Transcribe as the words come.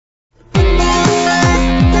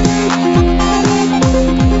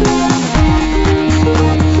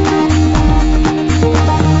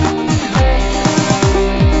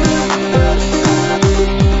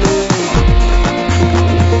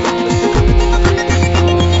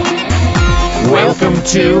Welcome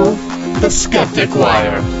to the Skeptic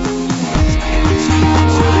Wire.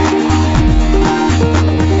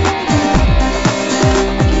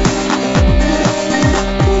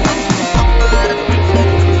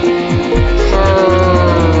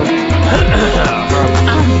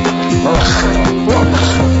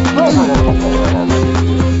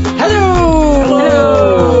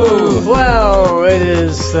 Hello! Wow, it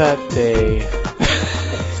is that day.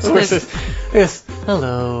 Yes.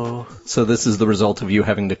 Hello. So this is the result of you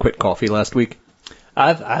having to quit coffee last week?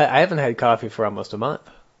 I haven't had coffee for almost a month.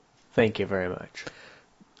 Thank you very much.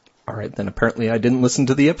 All right, then apparently I didn't listen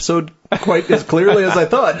to the episode quite as clearly as I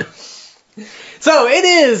thought. So it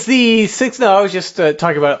is the 6th. No, I was just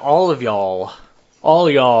talking about all of y'all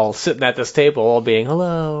sitting at this table, all being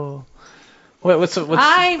hello. What's the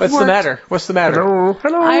matter? What's the matter?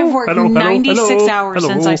 Hello. I've worked 96 hours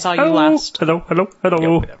since I saw you last. Hello. Yeah,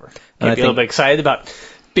 whatever. Can't be a little bit excited about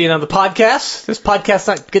being on the podcast. This podcast's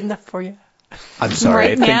not good enough for you. I'm sorry.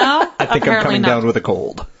 Right now, I think I'm apparently coming not. down with a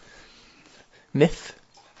cold. Myth.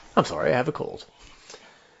 I'm sorry, I have a cold.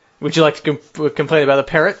 Would you like to complain about a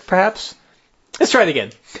parrot, perhaps? Let's try it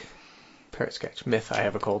again. Parrot sketch. Myth. I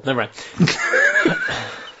have a cold. Never mind.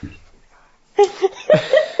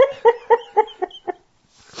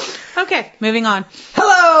 Okay, moving on.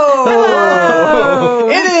 Hello!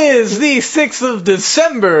 It is the 6th of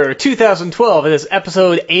December, 2012. It is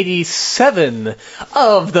episode 87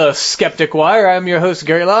 of the Skeptic Wire. I'm your host,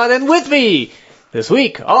 Gary Lott, and with me this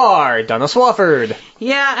week are Donna Swafford.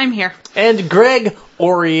 Yeah, I'm here. And Greg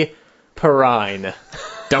Ori Perrine.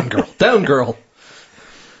 Down girl. Down girl.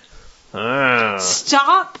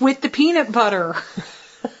 Stop with the peanut butter.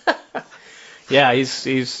 Yeah,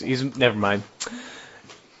 he's never mind.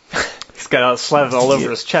 He's got slathered all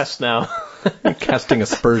over his chest now. You're casting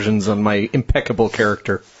aspersions on my impeccable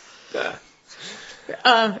character.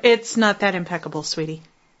 It's not that impeccable, sweetie.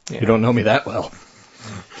 Yeah. You don't know me that well.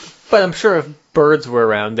 But I'm sure if birds were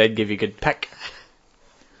around, they'd give you good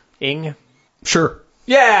peck-ing. Sure.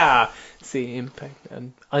 Yeah! See,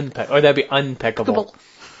 unpeck. Or that'd be unpeckable.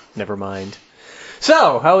 Never mind.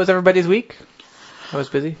 So, how was everybody's week? I was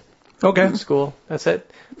busy. Okay. School. That's it.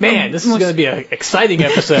 Man, this is going to be an exciting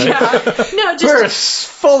episode. No, We're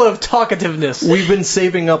full of talkativeness. We've been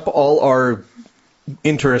saving up all our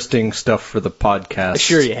interesting stuff for the podcast.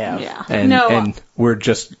 Sure you have. Yeah. And we're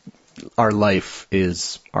just, our life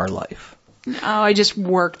is our life. Oh, I just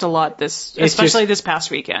worked a lot especially this past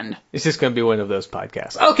weekend. It's just going to be one of those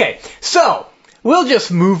podcasts. Okay, so, we'll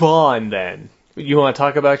just move on then. You want to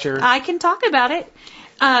talk about your... I can talk about it.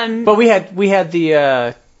 But we had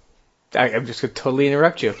the... I'm just going to totally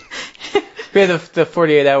interrupt you. We had the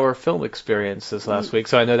 48-hour film experience this last week,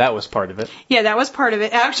 so I know that was part of it. Yeah, that was part of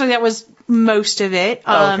it. Actually, that was most of it.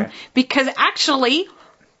 Okay. Because actually,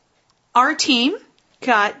 our team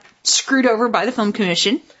got screwed over by the film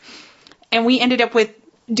commission, and we ended up with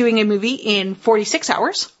doing a movie in 46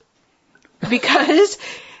 hours. Because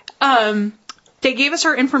they gave us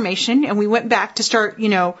our information, and we went back to start,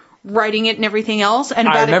 writing it and everything else. And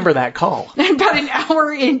I remember that call. And about an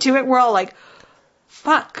hour into it, we're all like,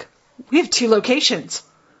 fuck, we have 2 locations.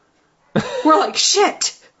 We're like,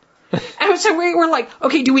 shit. And so we were like,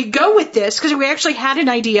 okay, do we go with this? Because we actually had an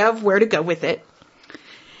idea of where to go with it.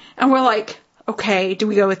 And we're like, okay, do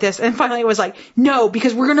we go with this? And finally it was like, no,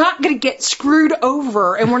 because we're not going to get screwed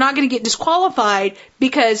over and we're not going to get disqualified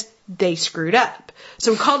because they screwed up.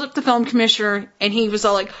 So we called up the film commissioner and he was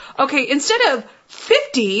all like, okay, instead of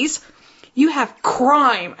 50s, you have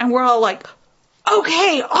crime. And we're all like,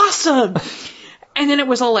 okay, awesome. And then it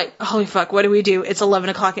was all like, holy fuck, what do we do? It's 11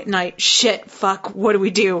 o'clock at night. Shit, fuck, what do we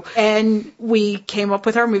do? And we came up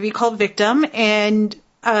with our movie called Victim, and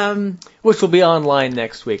which will be online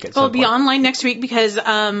next week at some point. It'll be online next week because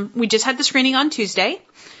we just had the screening on Tuesday.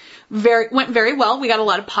 Went very well. We got a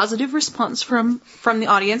lot of positive response from the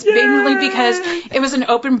audience, mainly because it was an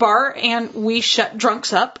open bar and we shut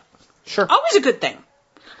drunks up. Sure. Always a good thing.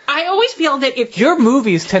 I always feel that if your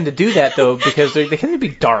movies tend to do that though because they tend to be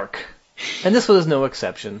dark, and this was no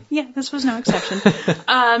exception. Yeah, this was no exception.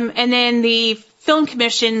 And then the Film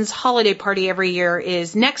Commission's holiday party every year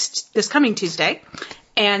is this coming Tuesday,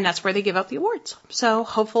 and that's where they give out the awards. So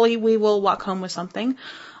hopefully we will walk home with something.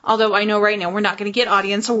 Although I know right now we're not going to get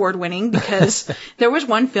audience award winning because there was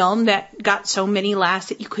one film that got so many laughs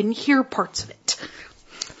that you couldn't hear parts of it.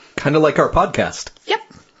 Kind of like our podcast. Yep.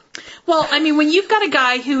 Well, I mean, when you've got a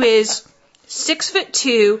guy who is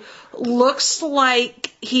 6'2", looks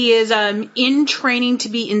like he is in training to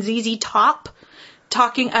be in ZZ Top,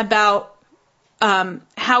 talking about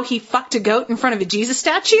how he fucked a goat in front of a Jesus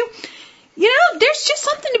statue, There's just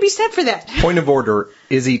something to be said for that. Point of order.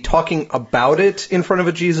 Is he talking about it in front of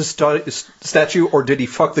a Jesus statue, or did he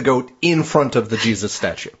fuck the goat in front of the Jesus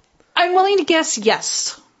statue? I'm willing to guess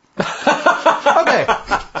yes. Okay.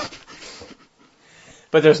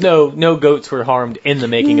 But there's no goats were harmed in the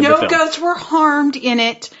making of the film. No goats were harmed in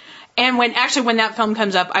it. And when that film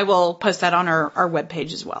comes up, I will post that on our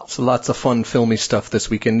webpage as well. So lots of fun filmy stuff this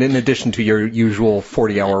weekend, in addition to your usual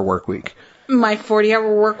 40-hour work week. My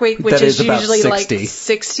 40-hour work week, which That is is about usually 60. like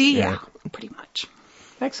 60. Yeah, pretty much.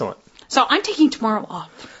 Excellent. So I'm taking tomorrow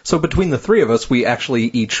off. So between the three of us, we actually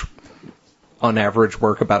each, on average,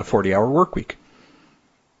 work about a 40-hour work week.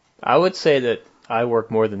 I would say that I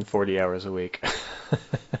work more than 40 hours a week.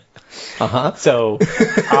 Uh-huh. So,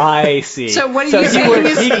 I see. So what are you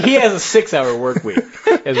saying? He has a 6-hour work week,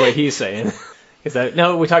 is what he's saying.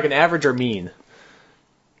 No, we're talking average or mean?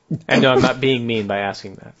 And no, I'm not being mean by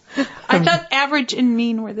asking that. I thought average and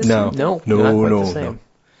mean were the same. No, No, not quite no, the same.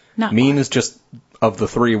 Not Mean quite. is just, of the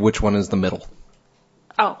three, which one is the middle?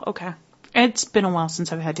 Oh, okay. It's been a while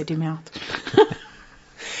since I've had to do math.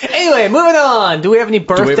 Anyway, moving on. Do we have any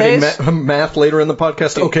birthdays? Do we have any math later in the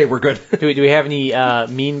podcast? Okay, we're good. Do we have any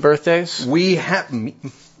mean birthdays? We have... mean,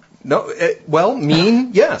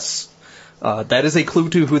 yes. That is a clue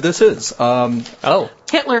to who this is.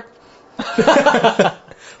 Hitler.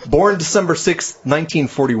 Born December 6th,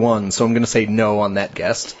 1941, so I'm going to say no on that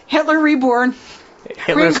guess. Hitler reborn.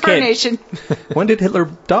 Hitler's kid. Reincarnation. When did Hitler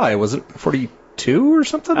die? Was it 42 or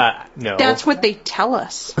something? No. That's what they tell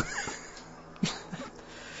us.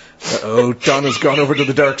 Uh-oh, Donna's gone over to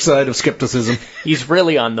the dark side of skepticism. He's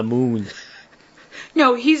really on the moon.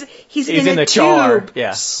 No, he's in a jar. tube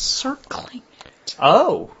Yeah. circling it.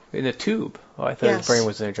 Oh, in a tube. Oh, I thought Yes. his brain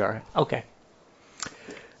was in a jar. Okay.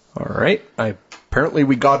 All right. Apparently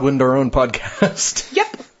we Godwined our own podcast.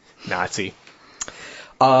 Yep. Nazi.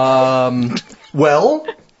 Well,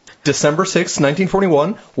 December 6th,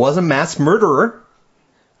 1941 was a mass murderer.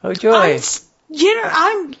 Oh, joy.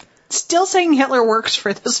 I'm still saying Hitler works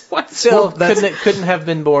for this one. Still, couldn't have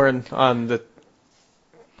been born on in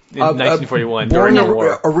 1941 during the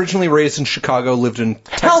war. Originally raised in Chicago, lived in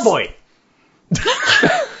Hellboy.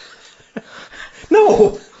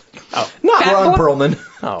 No. Oh. Not Bad Ron Boy? Perlman.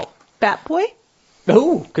 Oh. Bat Boy?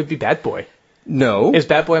 Oh, could be Bad Boy. No. Is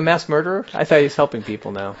Bad Boy a mass murderer? I thought he's helping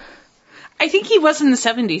people now. I think he was in the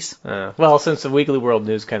 70s. Well, since the Weekly World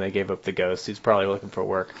News kind of gave up the ghost, he's probably looking for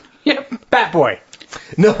work. Yep. Bat Boy.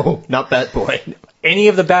 No, not Bat Boy. Any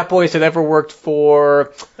of the Bat Boys that ever worked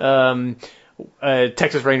for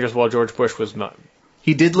Texas Rangers while George Bush was not.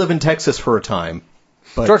 He did live in Texas for a time.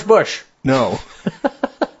 But George Bush. No.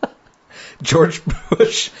 George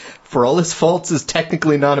Bush, for all his faults, is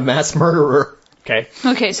technically not a mass murderer. Okay.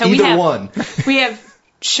 Okay, so Either one. We have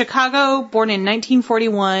Chicago, born in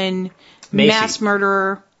 1941, Macy. mass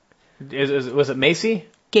murderer. Was it Macy?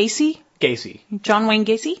 Gacy? Gacy. John Wayne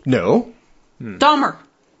Gacy? No. Dahmer.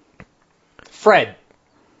 Fred.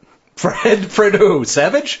 Fred who?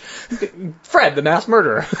 Savage? Fred, the mass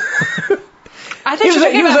murderer. I thought you were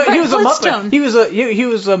talking about Fred Flintstone. He was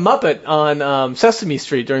a Muppet on Sesame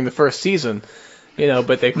Street during the first season.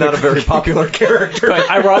 But they Not a very popular character. But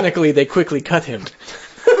ironically, they quickly cut him.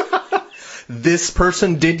 This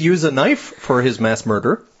person did use a knife for his mass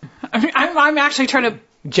murder. I'm actually trying to...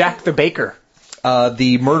 Jack the Baker.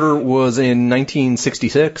 The murder was in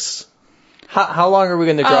 1966. How long are we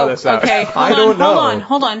going to draw this out? Okay, I don't know.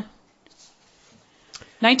 Hold on.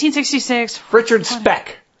 1966. Richard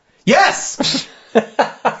Speck. Yes!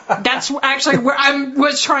 That's actually where I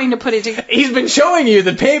was trying to put it together. He's been showing you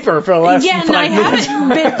the paper for the last 5 and I minutes. haven't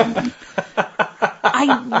been...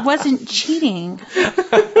 I wasn't cheating.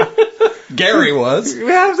 Gary was.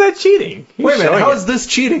 How's that cheating? Wait a minute, how is this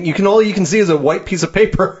cheating? All you can see is a white piece of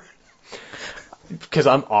paper. Because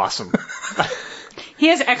I'm awesome. He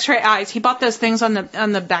has X-ray eyes. He bought those things on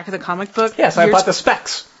the back of the comic book. Yes, I bought the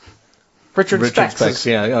specs. Richard Specs.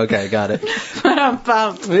 Yeah, okay, got it.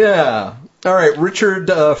 But, Yeah. All right, Richard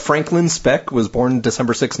Franklin Speck was born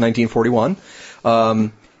December 6, 1941.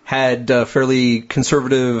 Had fairly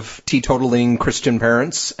conservative, teetotaling Christian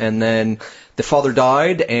parents, and then the father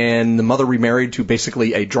died, and the mother remarried to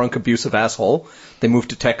basically a drunk, abusive asshole. They moved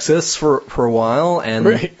to Texas for a while, and...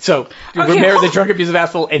 Right. So, you married the drunk, abusive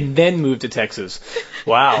asshole and then moved to Texas.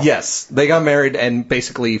 Wow. Yes, they got married and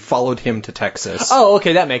basically followed him to Texas. Oh,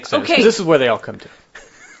 okay, that makes sense. Okay. 'Cause this is where they all come to.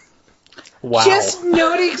 Wow. just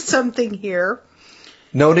noting something here.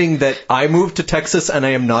 Noting that I moved to Texas and I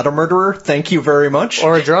am not a murderer, thank you very much.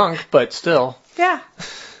 Or a drunk, but still. Yeah.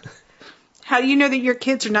 How do you know that your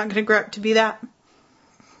kids are not going to grow up to be that?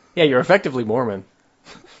 Yeah, you're effectively Mormon.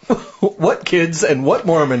 What kids and what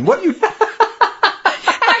Mormon? What you...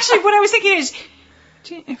 actually, what I was thinking is,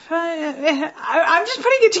 if I'm just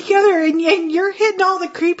putting it together, and you're hitting all the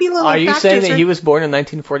creepy little Are you factors. saying that he was born in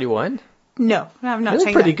 1941? No, I'm not That's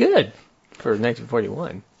saying pretty that. good for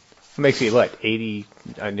 1941. It makes you, what, 80,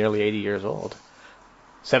 nearly 80 years old.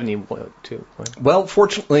 72. Well,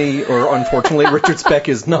 fortunately or unfortunately, Richard Speck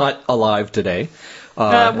is not alive today.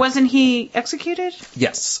 Wasn't he executed?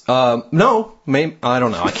 Yes. No. I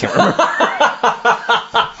don't know. I can't remember.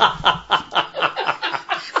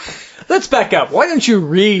 Let's back up. Why don't you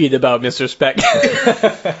read about Mr. Speck?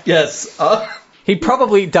 Yes. He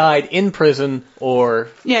probably died in prison or...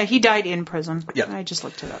 Yeah, he died in prison. Yeah. I just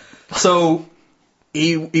looked it up. So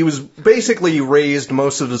he was basically raised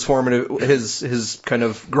most of his his kind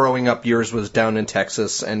of growing up years was down in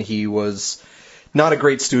Texas, and he was not a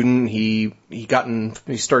great student. He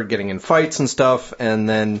started getting in fights and stuff, and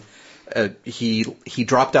then he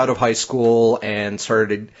dropped out of high school and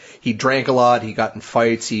he drank a lot. He got in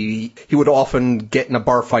fights. He would often get in a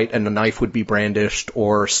bar fight and a knife would be brandished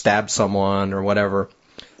or stab someone or whatever.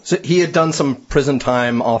 So he had done some prison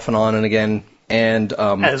time off and on and again, and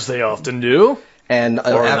as they often do. And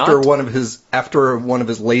after one of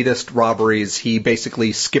his latest robberies, he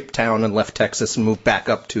basically skipped town and left Texas and moved back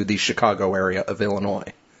up to the Chicago area of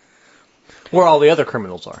Illinois, where all the other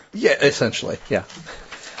criminals are. Yeah, essentially, yeah.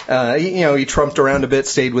 He trumped around a bit,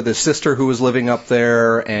 stayed with his sister who was living up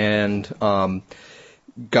there, and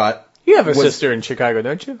got. You have a sister in Chicago,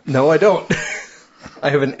 don't you? No, I don't. I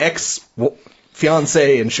have an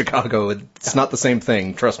ex-fiancée in Chicago. It's not the same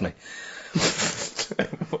thing. Trust me.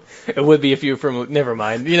 It would be if you were from... Never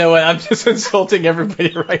mind. You know what? I'm just insulting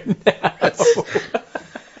everybody right now.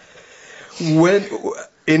 When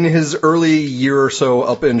in his early year or so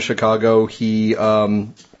up in Chicago, he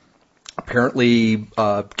apparently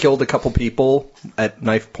killed a couple people at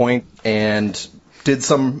knife point and did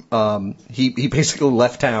some... He basically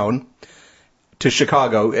left town to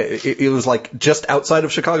Chicago. It was like just outside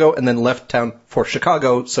of Chicago and then left town for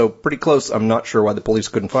Chicago, so pretty close. I'm not sure why the police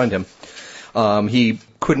couldn't find him. He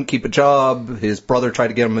couldn't keep a job. His brother tried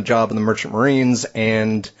to get him a job in the Merchant Marines,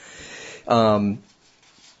 and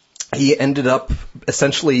he ended up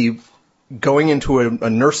essentially going into a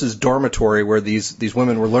nurse's dormitory where these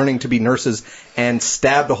women were learning to be nurses and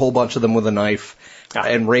stabbed a whole bunch of them with a knife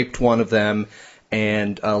and raped one of them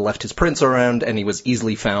and left his prints around, and he was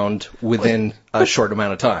easily found within a short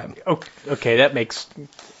amount of time. Okay, that makes...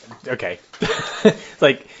 Okay.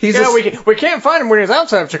 Like, we can't find him when he's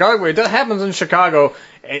outside of Chicago. It happens in Chicago.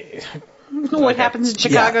 What happens in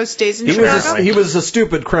Chicago stays in Chicago. He was a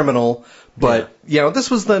stupid criminal, but,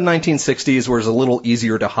 this was the 1960s where it was a little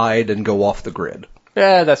easier to hide and go off the grid.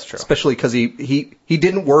 Yeah, that's true. Especially because he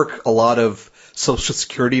didn't work a lot of Social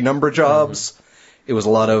Security number jobs. Mm-hmm. It was a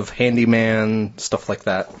lot of handyman, stuff like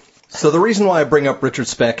that. So the reason why I bring up Richard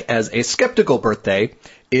Speck as a skeptical birthday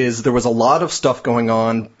is there was a lot of stuff going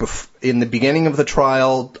on in the beginning of the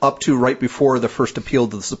trial up to right before the first appeal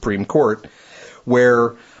to the Supreme Court,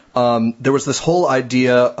 where there was this whole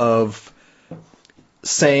idea of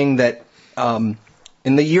saying that in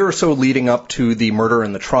the year or so leading up to the murder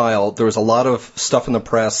and the trial, there was a lot of stuff in the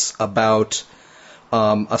press about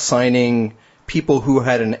assigning people who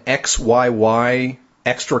had an XYY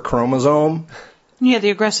extra chromosome. Yeah,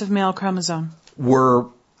 the aggressive male chromosome. Were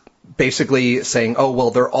basically saying, oh,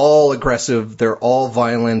 well, they're all aggressive, they're all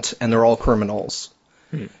violent, and they're all criminals.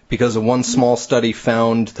 Because one small study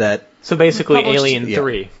found that... So basically Alien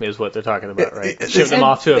 3 is what they're talking about, right? Ship them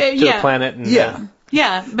off to a planet. And,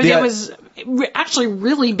 Yeah, but it was actually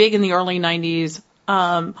really big in the early 90s.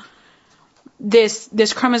 This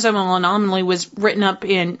chromosomal anomaly was written up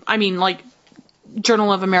in,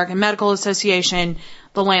 Journal of American Medical Association,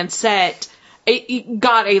 The Lancet. It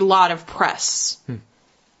got a lot of press.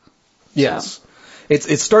 Yes. So.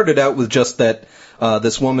 It started out with just that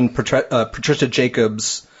this woman, Patricia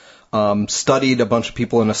Jacobs, studied a bunch of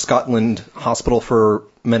people in a Scotland hospital for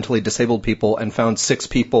mentally disabled people and found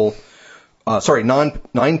 9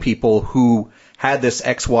 people who had this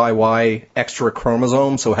XYY extra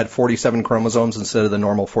chromosome, so had 47 chromosomes instead of the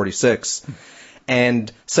normal 46,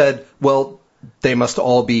 and said, well, they must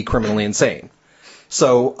all be criminally insane.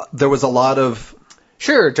 So there was a lot of...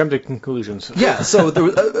 Sure, jump to conclusions. Yeah, so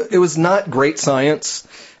it was not great science.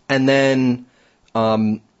 And then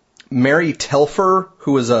Mary Telfer,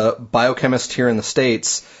 who was a biochemist here in the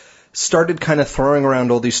States, started kind of throwing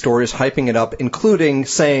around all these stories, hyping it up, including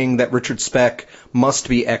saying that Richard Speck must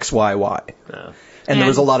be XYY. And there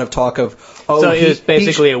was a lot of talk of... So it was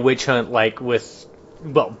basically a witch hunt, like with...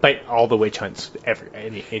 Well, by all the witch hunts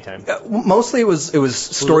anytime. Mostly it was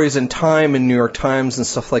stories in Time and New York Times and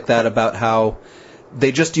stuff like that about how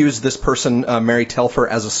they just used this person, Mary Telfer,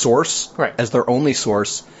 as a source, Right. as their only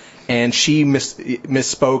source. And she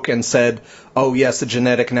misspoke and said, "Oh yes, the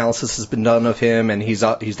genetic analysis has been done of him, and he's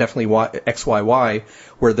definitely XYY."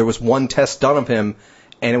 Where there was one test done of him,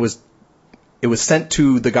 and it was sent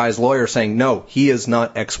to the guy's lawyer saying, "No, he is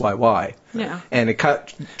not XYY." Yeah. And it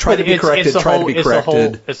tried to be corrected.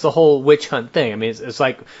 It's the whole witch hunt thing. I mean, it's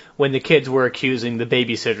like when the kids were accusing the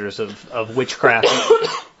babysitters of witchcraft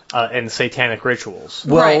and satanic rituals.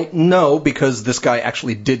 Well, Right. no, because this guy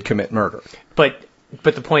actually did commit murder.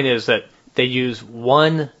 But the point is that they used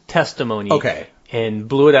one testimony Okay. and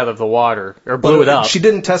blew it out of the water, or blew it up. She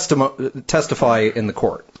didn't testify in the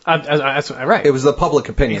court. That's right. It was the public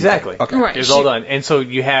opinion. Exactly. Okay. Right. It was all done. And so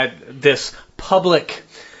you had this public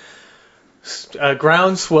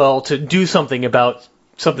groundswell to do something about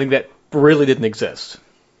something that really didn't exist.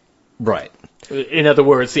 Right. In other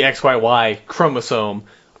words, the XYY chromosome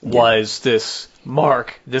was this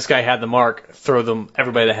mark. This guy had the mark. Throw them.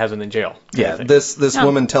 Everybody that has it in jail. Yeah. This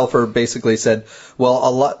woman Telfer basically said,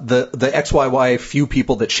 well, the XYY few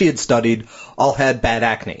people that she had studied all had bad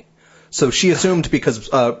acne. So she assumed because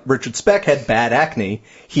Richard Speck had bad acne,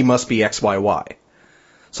 he must be XYY.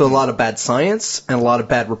 So a lot of bad science and a lot of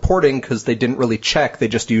bad reporting because they didn't really check. They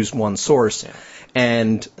just used one source. Yeah.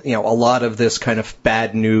 And, a lot of this kind of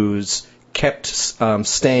bad news kept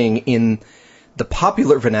staying in the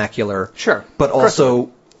popular vernacular. Sure. But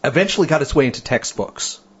also eventually got its way into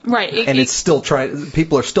textbooks. Right. It's still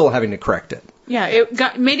people are still having to correct it. Yeah,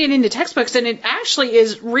 it made it into textbooks, and it actually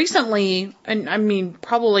is recently, and I mean,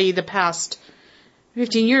 probably the past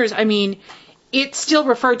 15 years, I mean, it's still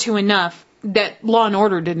referred to enough that Law and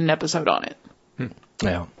Order did an episode on it.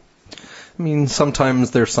 Yeah. I mean,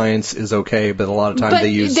 sometimes their science is okay, but a lot of times they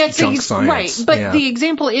use junk science. Right, but the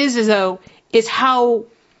example is how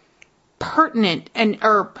pertinent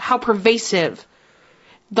or how pervasive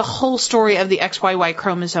the whole story of the XYY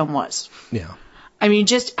chromosome was. Yeah. I mean,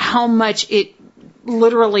 just how much it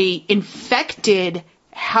literally infected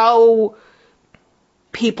how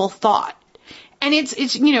people thought. And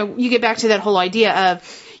it's you get back to that whole idea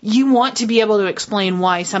of you want to be able to explain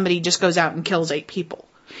why somebody just goes out and kills 8 people.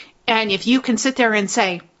 And if you can sit there and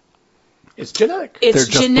say, it's genetic. It's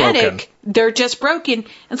genetic. They're just broken.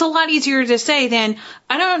 It's a lot easier to say than,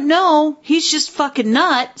 I don't know, he's just fucking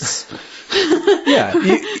nuts. Yeah.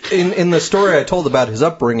 In the story I told about his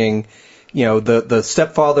upbringing, the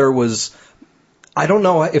stepfather was, I don't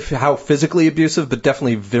know how physically abusive, but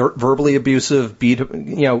definitely verbally abusive,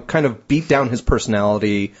 kind of beat down his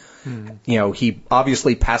personality. He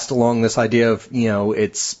obviously passed along this idea of,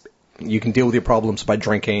 you can deal with your problems by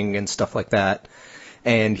drinking and stuff like that.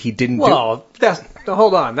 And he didn't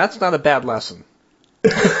hold on. That's not a bad lesson.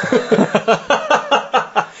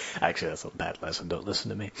 Actually, that's a bad lesson. Don't listen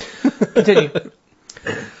to me. Continue.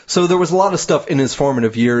 So there was a lot of stuff in his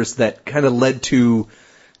formative years that kind of led to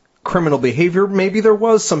criminal behavior. Maybe there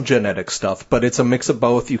was some genetic stuff, but it's a mix of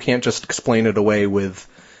both. You can't just explain it away with,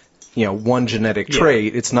 one genetic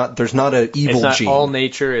trait. It's not. There's not an evil gene. It's not all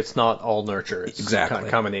nature. It's not all nurture. It's exactly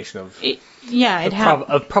a combination of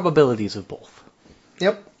of probabilities of both.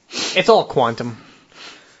 Yep. It's all quantum.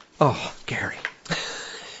 Oh, Gary.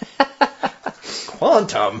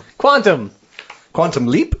 Quantum. Quantum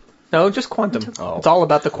leap? No, just quantum. Oh. It's all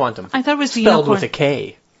about the quantum. I thought it was the spelled unicorn. with a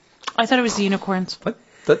K. I thought it was the unicorns. What?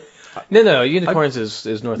 No. Unicorns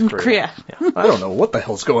is North Korea. Yeah. I don't know what the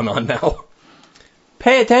hell's going on now.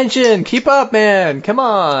 Pay attention. Keep up, man. Come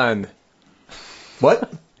on.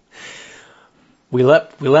 What? We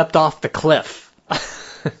leapt off the cliff.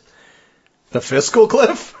 The fiscal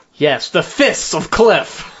cliff? Yes, the fists of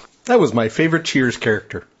Cliff. That was my favorite Cheers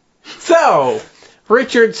character. So,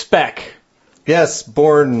 Richard Speck. Yes,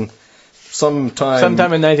 born sometime in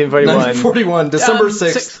 1941. December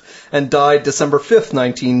 6th, and died December 5th,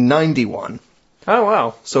 1991. Oh,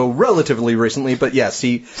 wow. So relatively recently, but yes,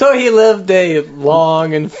 So he lived a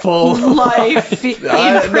long and full life in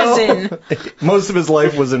prison. No. Most of his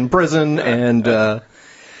life was in prison, and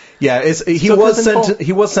he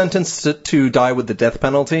was sentenced to die with the death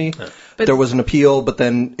penalty. But there was an appeal, but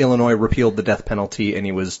then Illinois repealed the death penalty, and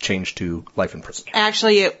he was changed to life in prison.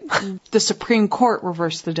 Actually, the Supreme Court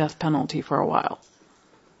reversed the death penalty for a while.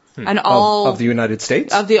 And of the United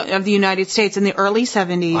States? Of the United States in the early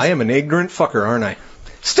 70s. I am an ignorant fucker, aren't I?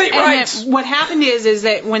 State rights! What happened is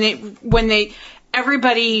that when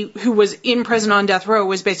everybody who was in prison on death row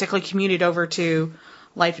was basically commuted over to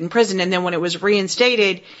life in prison, and then when it was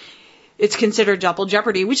reinstated, it's considered double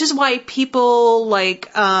jeopardy, which is why people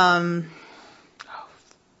like Gary.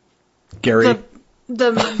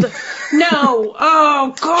 No,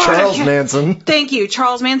 oh god, Charles Manson. Thank you,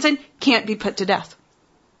 Charles Manson can't be put to death.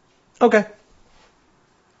 Okay.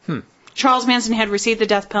 Charles Manson had received the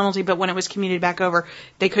death penalty, but when it was commuted back over,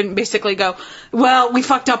 they couldn't basically go, well, we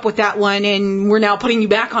fucked up with that one, and we're now putting you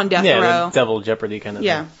back on death row. The double jeopardy kind of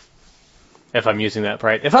Yeah. thing. If I'm using that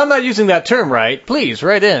right. If I'm not using that term right, please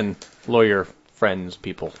write in. Lawyer friends,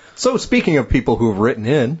 people. So speaking of people who have written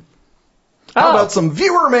in, how about some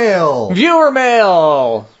viewer mail? Viewer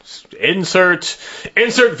mail! Insert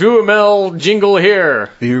viewer mail jingle here.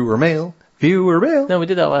 Viewer mail. Viewer mail. No, we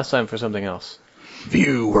did that last time for something else.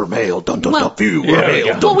 Viewer mail. Dun dun Well, dun. Viewer yeah, mail.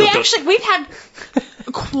 yeah. Dun, Well, dun, dun. we've had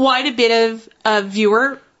quite a bit of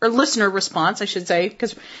viewer or listener response, I should say,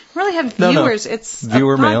 because we really have viewers. No. It's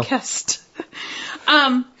Viewer a mail. podcast.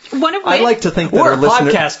 One of which, I like to think that We're our a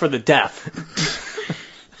listener... podcast for the deaf.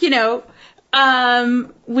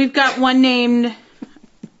 we've got one named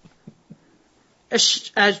a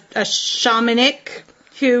shamanic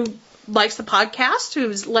who likes the podcast,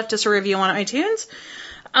 who's left us a review on iTunes.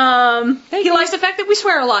 He likes the fact that we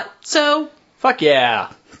swear a lot. So, Fuck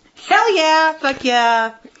yeah. hell yeah, fuck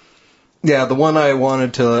yeah. Yeah, the one I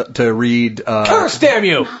wanted to read... Curse, damn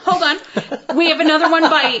you! Hold on. We have another one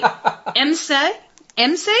by MC,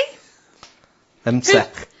 MSEC.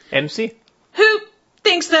 MC? who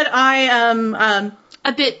thinks that I am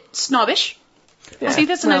a bit snobbish. I think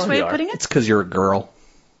that's a nice way of putting it. It's because you're a girl.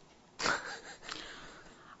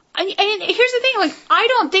 And here's the thing, like, I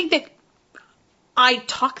don't think that I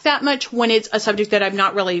talk that much when it's a subject that I'm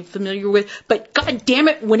not really familiar with, but god damn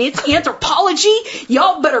it, when it's anthropology,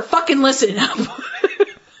 y'all better fucking listen up.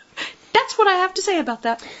 That's what I have to say about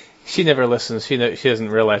that. She never listens. She doesn't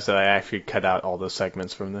realize that I actually cut out all those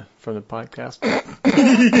segments from the podcast.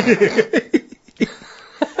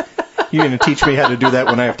 You're going to teach me how to do that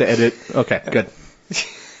when I have to edit? Okay, good.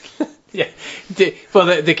 Yeah.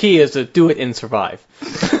 Well, the key is to do it and survive.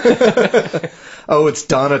 Oh, it's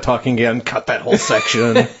Donna talking again. Cut that whole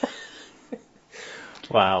section.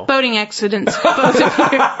 Wow. Boating accidents, both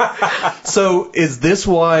of you. So, is this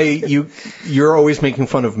why you're always making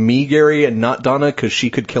fun of me, Gary, and not Donna, because she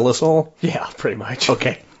could kill us all? Yeah, pretty much.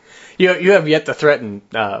 Okay. You have yet to threaten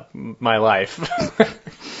my life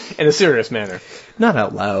in a serious manner. Not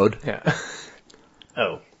out loud. Yeah.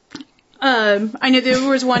 Oh. I know there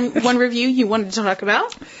was one review you wanted to talk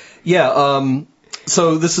about. Yeah,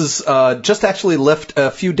 so this is just actually left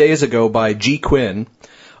a few days ago by G. Quinn,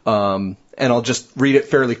 and I'll just read it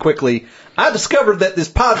fairly quickly. I discovered that this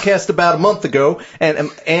podcast about a month ago, and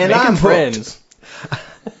I'm friends. hooked.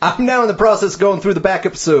 I'm now in the process of going through the back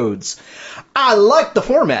episodes. I like the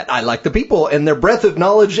format. I like the people and their breadth of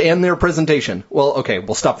knowledge and their presentation. Well, okay,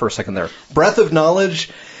 we'll stop for a second there. Breadth of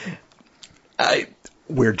knowledge,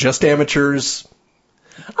 we're just amateurs.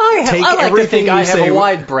 I like to think I have say, a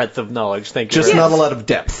wide breadth of knowledge, thank you. Just very not much. a lot of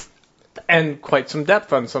depth. And quite some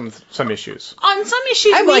depth on some issues. On some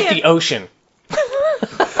issues, I'm we like have, the ocean.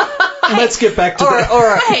 Let's get back to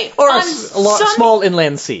that. Hey, Or a on some- small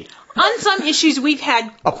inland sea. On some issues, we've had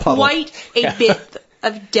A puddle. quite a bit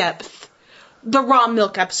of depth. The raw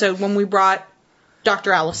milk episode when we brought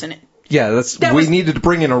Dr. Allison in. Yeah, we needed to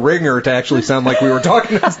bring in a ringer to actually sound like we were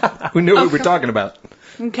talking. We knew what we were talking about.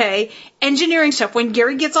 Okay. Engineering stuff. When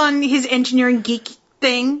Gary gets on his engineering geek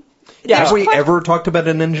thing. Yeah, Have we ever talked about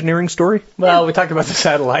an engineering story? Well, we talked about the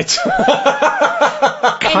satellites.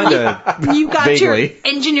 Kind of. You got vaguely. your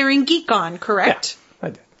engineering geek on, correct? I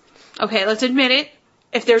did. Okay, let's admit it.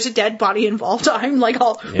 If there's a dead body involved, I'm like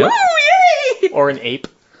all, Yep. woo, yay! Or an ape.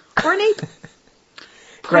 Or an ape.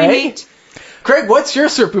 Craig? Primate. Craig, what's your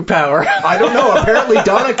superpower? I don't know. Apparently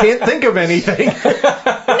Donna can't think of anything.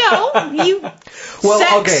 No, you. Well,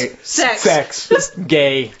 sex. okay. Sex. Sex.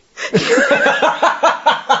 Gay.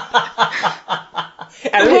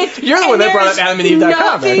 You're the one that brought up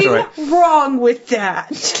AdamandEve.com, actually. Nothing wrong with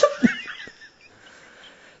that.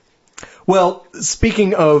 Well,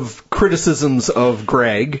 speaking of criticisms of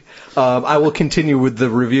Greg, I will continue with the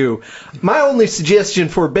review. My only suggestion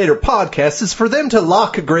for a better podcast is for them to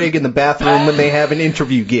lock Greg in the bathroom when they have an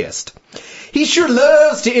interview guest. He sure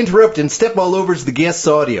loves to interrupt and step all over the guest's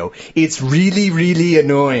audio. It's really, really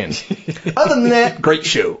annoying. Other than that, great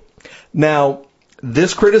show. Now,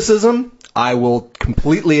 this criticism, I will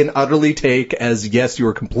completely and utterly take as, yes, you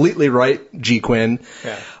are completely right, G. Quinn.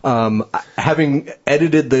 Yeah. Having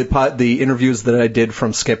edited the interviews that I did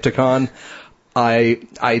from Skepticon,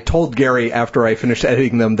 I told Gary after I finished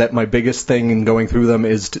editing them that my biggest thing in going through them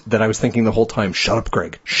is that I was thinking the whole time, shut up,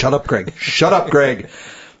 Greg. Shut up, Greg. Shut up, Greg.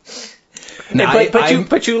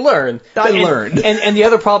 But you learn. I learned. And the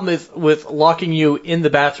other problem is with locking you in the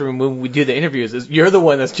bathroom when we do the interviews is you're the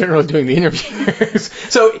one that's generally doing the interviews.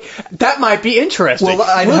 So that might be interesting.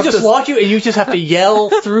 Well, we'll just lock you and you just have to yell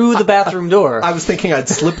through the bathroom door. I was thinking I'd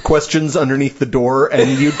slip questions underneath the door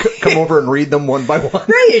and you'd come over and read them one by one.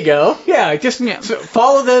 There you go. Yeah, just So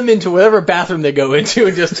follow them into whatever bathroom they go into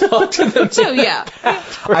and just talk to them. So, yeah.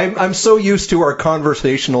 I'm so used to our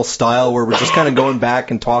conversational style where we're just kind of going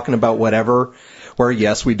back and talking about whatever, where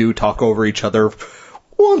yes, we do talk over each other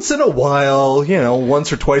once in a while,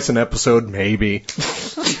 once or twice an episode, maybe.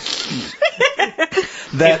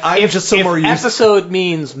 I'm just so more used to. Episode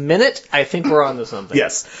means minute, I think we're on to something.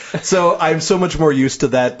 Yes. So I'm so much more used to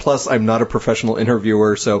that. Plus, I'm not a professional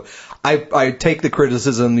interviewer, so I take the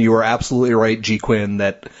criticism. You are absolutely right, G. Quinn,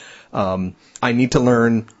 that I need to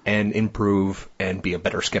learn and improve and be a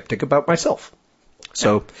better skeptic about myself.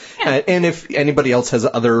 So, and if anybody else has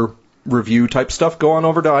other review type stuff, go on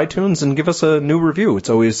over to iTunes and give us a new review. It's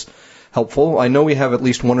always helpful. I know we have at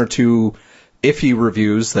least one or two iffy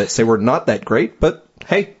reviews that say we're not that great, but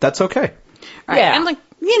hey, that's okay. Right.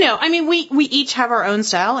 Yeah. And we each have our own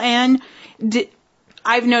style, and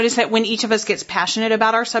I've noticed that when each of us gets passionate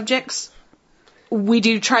about our subjects, we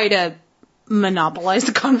do try to monopolize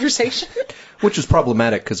the conversation. Which is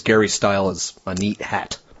problematic because Gary's style is a neat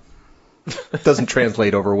hat. It doesn't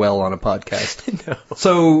translate over well on a podcast. No.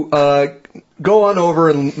 So go on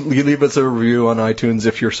over and leave us a review on iTunes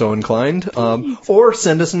if you're so inclined, or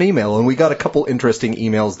send us an email. And we got a couple interesting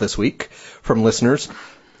emails this week from listeners.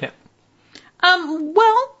 Yeah.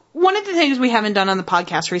 Well, one of the things we haven't done on the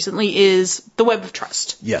podcast recently is the Web of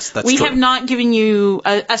Trust. Yes, that's true. We have not given you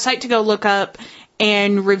a site to go look up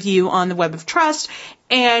and review on the Web of Trust.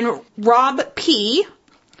 And Rob P.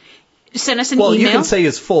 sent us an email. Well, you can say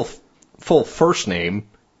his full first name.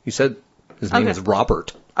 He said his name is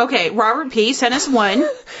Robert. Okay, Robert P. sent us one.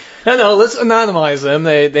 No, let's anonymize them.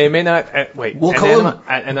 They may not... wait. We'll call them...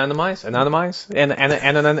 Anonymize?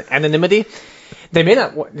 Anonymity? They may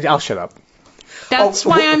not... I'll shut up. That's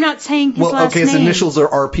why I'm not saying his last name. His initials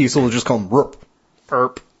are RP, so we'll just call him RP.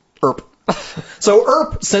 Erp. So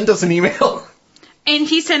Erp sent us an email. And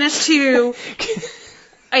he sent us to...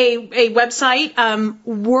 a website,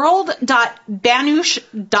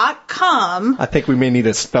 world.banush.com. I think we may need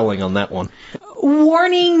a spelling on that one.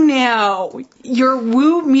 Warning now, your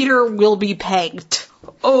woo meter will be pegged.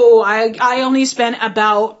 Oh, I only spent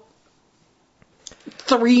about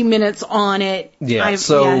 3 minutes on it. Yeah, I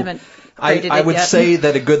haven't rated I it would yet. say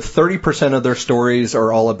that a good 30% of their stories are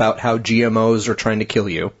all about how GMOs are trying to kill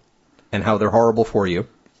you and how they're horrible for you.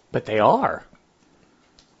 But they are.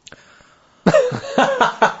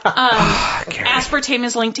 Aspartame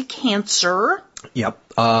is linked to cancer. Yep.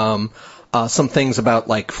 Some things about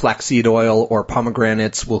like flaxseed oil or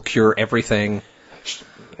pomegranates will cure everything.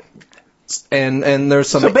 And there's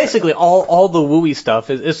some. So basically, all the wooey stuff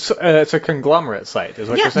is it's a conglomerate site, is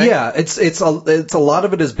what you're saying? Yeah, it's a lot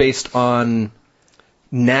of it is based on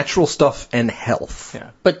natural stuff and health. Yeah,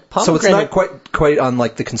 but so it's not quite on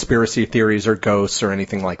like the conspiracy theories or ghosts or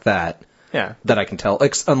anything like that. Yeah, that I can tell,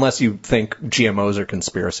 unless you think GMOs are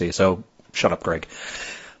conspiracy. So shut up, Greg.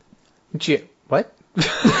 What?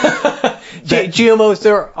 GMOs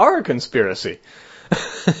there are a conspiracy.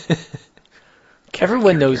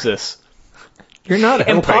 Everyone knows this. You're not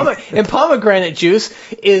helping. And pomegranate juice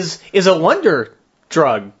is a wonder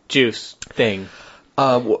drug juice thing.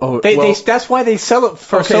 That's why they sell it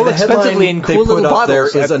for so expensively in cool little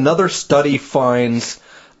bottles. There is another study finds.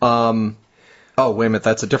 Oh, wait a minute,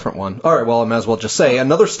 that's a different one. All right, well, I might as well just say,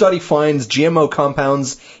 another study finds GMO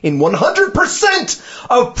compounds in 100%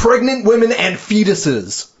 of pregnant women and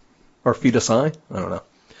fetuses. Or fetusi? I don't know.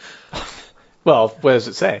 Well, what does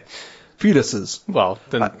it say? Fetuses. Well,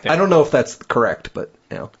 then... I don't know if that's correct, but,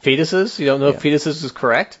 Fetuses? You don't know if fetuses is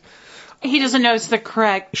correct? He doesn't know it's the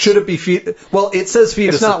correct... Should it be Well, it says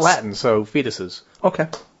fetuses. It's not Latin, so fetuses. Okay.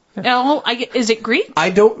 Yeah. No, is it Greek?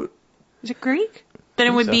 Is it Greek? Then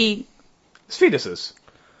it would be... It's fetuses.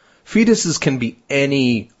 Fetuses can be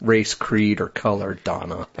any race, creed, or color,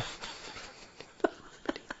 Donna.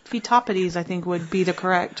 Fetopides, I think, would be the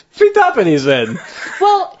correct. Fetopides, then.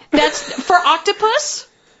 Well, that's for octopus.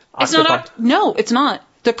 It's not. No, it's not.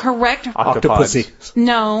 The correct. Octopussy.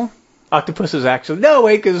 No. Octopus is actually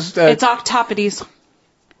because it's octopodes.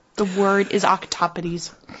 The word is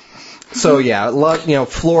octopodes. So yeah,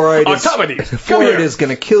 fluoride. Fluoride is going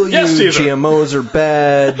to kill you. Yes, GMOs are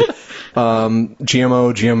bad.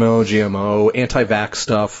 GMO, anti-vax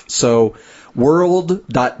stuff. So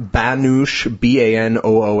world.banush,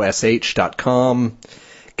 BANOOSH.com.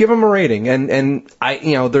 Give them a rating. And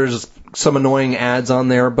there's some annoying ads on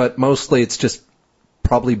there, but mostly it's just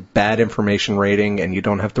probably bad information rating, and you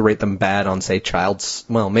don't have to rate them bad on, say,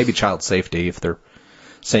 maybe child safety if they're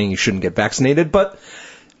saying you shouldn't get vaccinated, but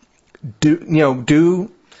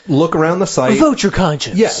do look around the site. Vote your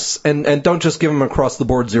conscience. Yes, and don't just give them across the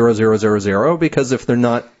board 0000, because if they're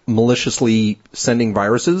not maliciously sending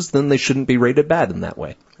viruses, then they shouldn't be rated bad in that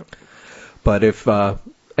way. But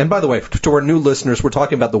and by the way, to our new listeners, we're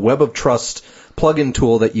talking about the Web of Trust plugin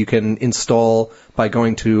tool that you can install by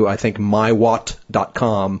going to, I think,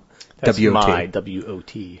 mywat.com. That's W-O-T. my,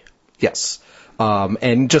 W-O-T. Yes.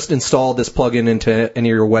 And just install this plugin into any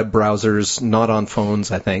of your web browsers, not on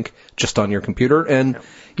phones, I think, just on your computer. And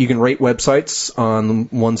you can rate websites on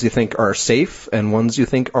ones you think are safe and ones you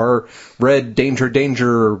think are red,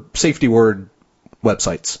 danger, safety word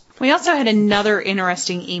websites. We also had another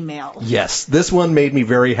interesting email. Yes, this one made me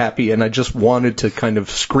very happy, and I just wanted to kind of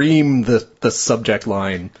scream the subject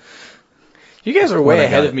line. You guys are way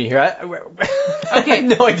ahead of me here. I had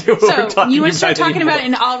no idea what we're talking about. So you want to start talking about it,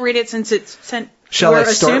 and I'll read it since it's sent. Shall I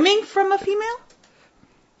start? Assuming from a female?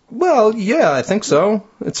 Well, yeah, I think so.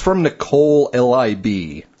 It's from Nicole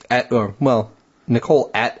L.I.B.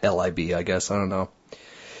 Nicole at L.I.B., I guess. I don't know.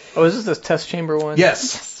 Oh, is this the test chamber one?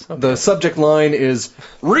 Yes. Okay. The subject line is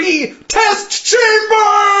Re-Test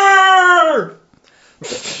Chamber!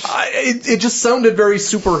 It just sounded very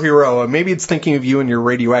superhero. Maybe it's thinking of you and your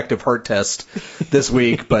radioactive heart test this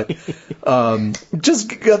week, but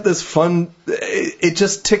just got this fun. It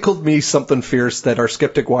just tickled me something fierce that our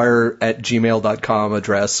skepticwire@gmail.com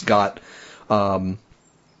address got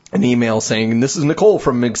an email saying, "This is Nicole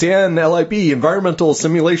from Xi'an LIB, Environmental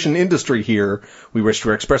Simulation Industry here. We wish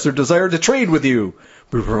to express our desire to trade with you.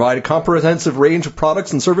 We provide a comprehensive range of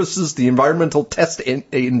products and services to the environmental test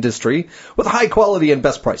industry with high quality and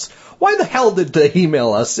best price." Why the hell did they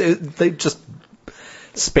email us? They just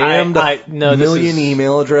spammed a million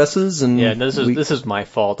email addresses. And yeah, this is my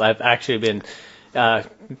fault. I've actually been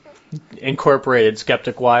incorporated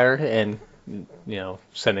Skeptic Wire and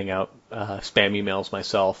sending out spam emails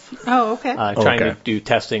myself. Oh, okay. Trying to do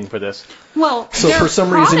testing for this. Well, so for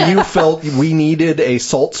some reason you felt we needed a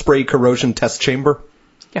salt spray corrosion test chamber?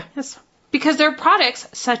 Yeah. Yes. Because there are products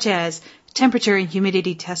such as temperature and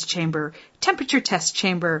humidity test chamber, temperature test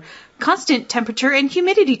chamber, constant temperature and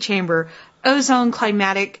humidity chamber, ozone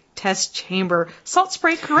climatic test chamber, salt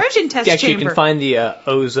spray corrosion test chamber. Actually, you can find the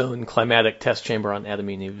ozone climatic test chamber on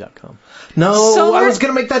adamineve.com. No, I was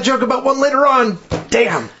going to make that joke about one later on.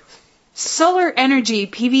 Damn. Solar energy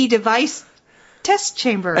PV device test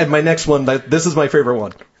chamber. And my next one, this is my favorite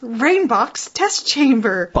one. Rainbox test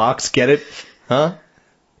chamber. Box, get it? Huh?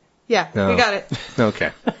 Yeah, No. we got it.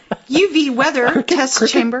 Okay. UV weather test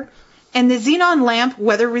chamber and the xenon lamp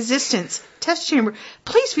weather resistance test chamber.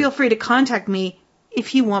 Please feel free to contact me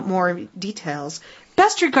if you want more details.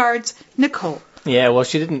 Best regards, Nicole. Yeah, well,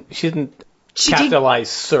 she didn't capitalize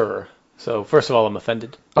sir. So first of all, I'm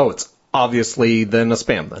offended. Oh, it's obviously then a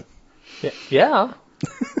spam then. Yeah.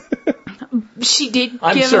 She did.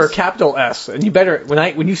 I'm give Sir, us, capital S, and you better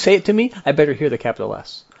when you say it to me, I better hear the capital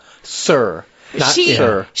S. Sir, not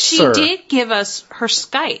sir. She sir. did give us her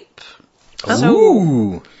Skype.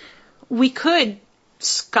 Ooh. So we could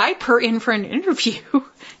Skype her in for an interview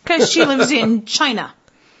because she lives in China.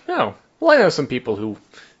 Oh, well, I know some people who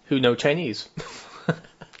know Chinese.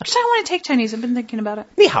 Actually, I want to take Chinese. I've been thinking about it.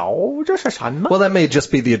 你好，这是什么? Well, that may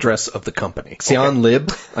just be the address of the company. Xi'an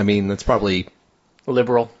Lib. I mean, that's probably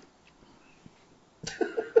Liberal.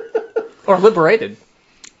 Or liberated.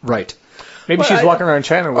 right. Maybe she's walking around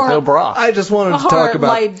China with no bra. I just wanted to talk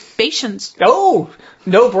about libations. Oh,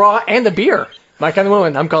 no bra and a beer. My kind of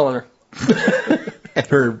woman. I'm calling her. and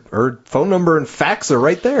her phone number and fax are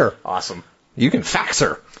right there. Awesome. You can fax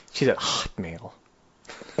her. She's at Hotmail.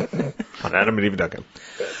 On AdamandEve.com.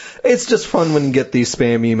 It's just fun when you get these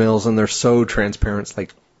spam emails and they're so transparent. It's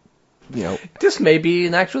like, This may be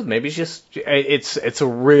an actual, maybe it's a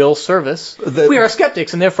real service. We are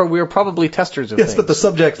skeptics, and therefore we are probably testers of things. Yes, but the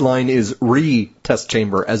subject line is re-test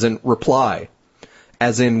chamber, as in reply.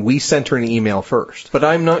 As in, we sent her an email first. But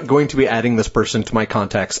I'm not going to be adding this person to my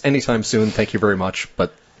contacts anytime soon. Thank you very much.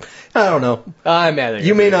 But I don't know. I'm adding.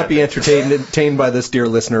 You may not be entertained by this, dear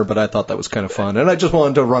listener, but I thought that was kind of fun. And I just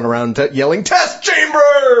wanted to run around yelling, test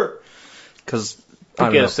chamber! Because, I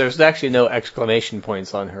don't know. There's actually no exclamation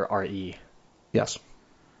points on her RE. Yes.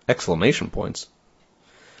 Exclamation points.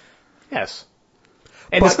 Yes.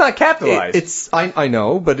 And it's not capitalized. I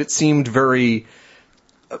know, but it seemed very...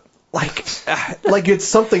 Like it's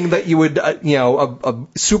something that you would, a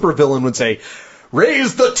supervillain would say,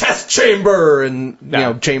 raise the test chamber,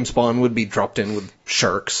 and, James Bond would be dropped in with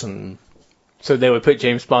sharks and So they would put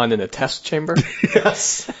James Bond in a test chamber?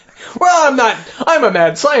 Yes. Well, I'm a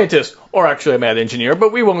mad scientist, or actually a mad engineer,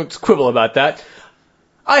 but we won't quibble about that.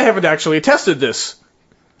 I haven't actually tested this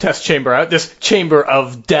test chamber out, this chamber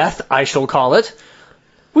of death, I shall call it.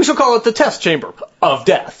 We shall call it the test chamber of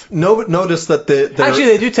death. Notice that Actually,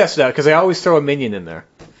 they do test it out, because they always throw a minion in there.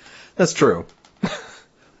 That's true.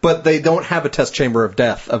 But they don't have a test chamber of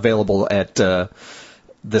death available at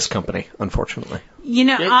this company, unfortunately. You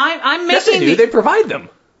know, I'm Yes, they making do. They provide them.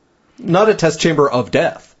 Not a test chamber of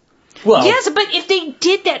death. Well, Yes, but if they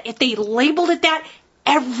did that, if they labeled it that,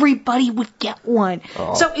 everybody would get one.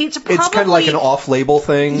 So it's probably... It's kind of like an off-label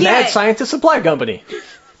thing. Yeah. Mad Scientist Supply Company.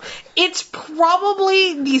 It's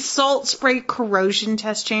probably the salt spray corrosion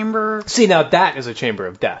test chamber. See, now that is a chamber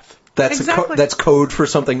of death. That's Exactly. that's code for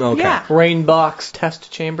something. Okay. Yeah. Rainbox test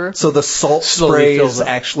chamber. So the salt Slowly spray fills is up.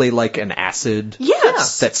 actually like an acid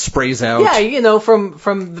Yes. that sprays out. Yeah, you know, from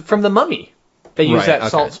the Mummy. They use Right, that okay.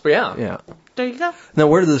 salt spray. Yeah. Yeah. There you go. Now,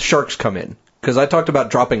 where do the sharks come in? Because I talked about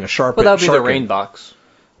dropping a shark. Well, that would be the shark in. rain box.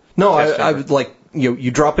 No, Test I chamber. would like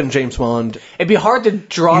you drop in James Bond. It'd be hard to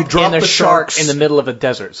drop, You drop in a the shark sharks. in the middle of a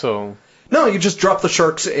desert, so... No, you just drop the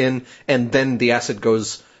sharks in, and then the acid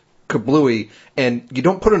goes kablooey, and you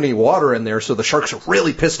don't put any water in there, so the sharks are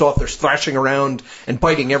really pissed off. They're thrashing around and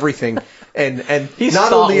biting everything, and He's not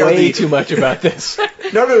thought only are way the too much about this.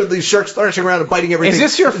 not only are these sharks thrashing around and biting everything,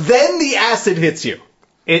 this your- then the acid hits you.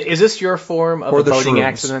 Is this your form of Or a the boating shrooms.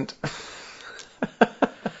 accident?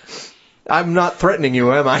 I'm not threatening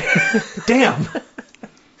you, am I? Damn.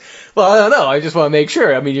 Well, I don't know. I just want to make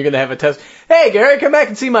sure. I mean, you're going to have a test. Hey, Gary, come back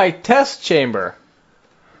and see my test chamber.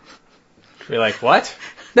 You're like, what?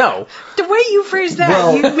 No. The way you phrase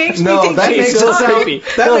that, it makes me think that she's makes it so sound creepy.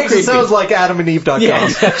 that So makes creepy. it sound like AdamandEve.com. Yeah,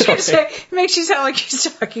 exactly. It makes you sound like he's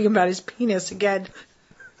talking about his penis again.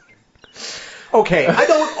 Okay, I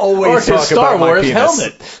don't Or always his talk Star about my Wars penis.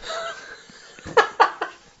 helmet.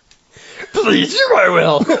 Please, sure I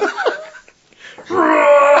will.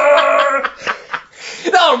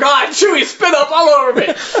 Oh, God, Chewie spit up all over me.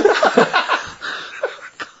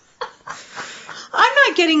 I'm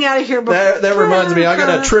not getting out of here before. That reminds me, I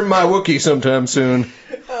gotta trim my Wookiee sometime soon.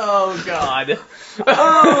 Oh, God.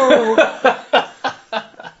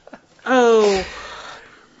 Oh.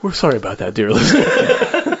 We're sorry about that, dear listener.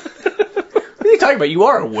 What are you talking about? You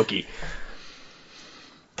are a Wookiee.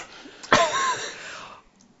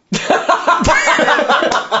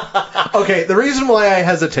 Okay, the reason why I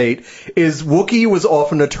hesitate is Wookiee was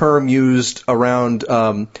often a term used around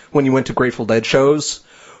when you went to Grateful Dead shows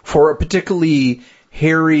for a particularly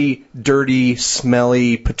hairy, dirty,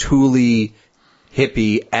 smelly, patchouli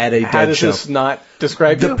hippie at a How dead does show. this not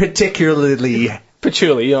describe The you? particularly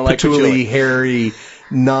Patchouli. You don't like patchouli, patchouli. hairy,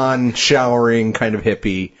 non-showering kind of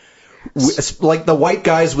hippie. Like the white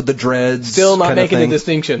guys with the dreads. Still not kind of making the thing.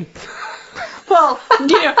 distinction. Well, you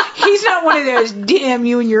know, he's not one of those, damn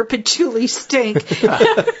you and your patchouli stink.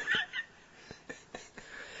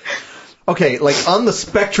 Okay, like on the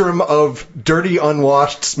spectrum of dirty,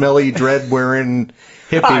 unwashed, smelly, dread-wearing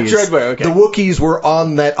hippies, dread-wear, okay. the Wookiees were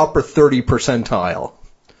on that upper 30 percentile.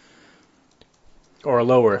 Or a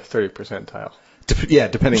lower 30 percentile. Yeah,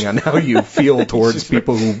 depending on how you feel towards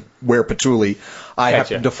people who wear patchouli. I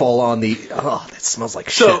Gotcha. happen to fall on the, that smells like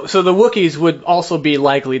shit. So the Wookiees would also be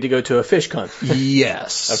likely to go to a fish con.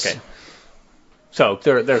 Yes. Okay. So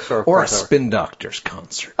they're sort of Or a crossover. Spin Doctors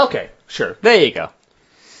concert. Okay, sure. There you go.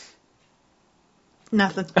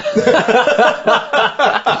 Nothing.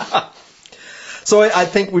 So I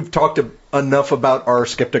think we've talked enough about our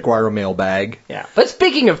Skeptic Wire mailbag. Yeah. But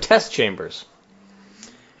speaking of test chambers,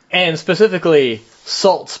 and specifically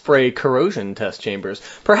salt spray corrosion test chambers,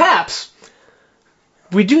 perhaps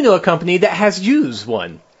we do know a company that has used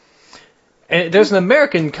one. And there's an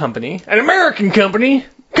American company from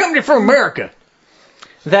America,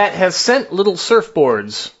 that has sent little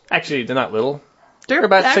surfboards. Actually, they're not little. They're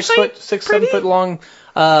about actually 7 pretty- foot long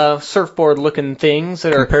surfboard-looking things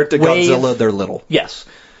that Compared to are wave- Godzilla, they're little. Yes.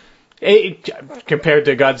 Compared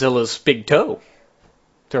to Godzilla's big toe,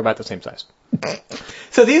 they're about the same size.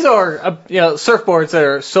 So these are surfboards that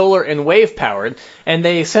are solar and wave powered, and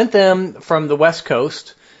they sent them from the West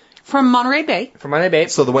Coast, From Monterey Bay. from Monterey Bay,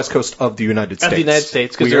 So the West Coast of the United States. of the United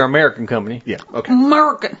States, because We they're are- an American company. Yeah, okay.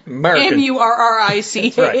 American. American.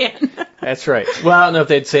 M-U-R-R-I-C-A-N. That's right. Well, I don't know if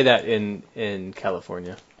they'd say that in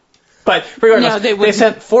California. But regardless, No, they they wouldn't.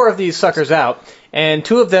 sent 4 of these suckers out, and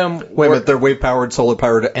 2 of them Wait a were... minute, they're wave-powered,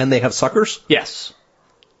 solar-powered, and they have suckers? Yes.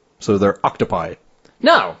 So they're octopi.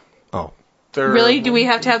 No. Oh. They're... Really? Do we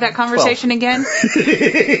have to have that conversation again?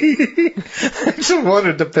 I just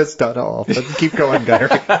wanted to piss that off, but keep going, Gary.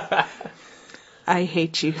 I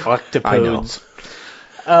hate you. Octopodes.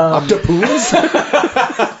 Octopodes?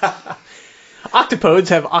 Octopodes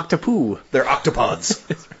have octopoo. They're octopods.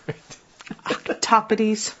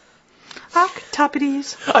 Octopodes.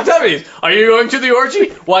 Octopodes. Octopodes, are you going to the orgy?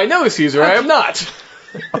 Why, no, Caesar, I am not.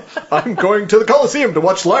 I'm going to the Colosseum to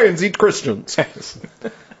watch lions eat Christians. And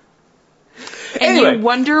Anyway. you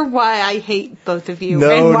wonder why I hate both of you. No,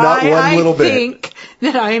 and why not one little I bit. think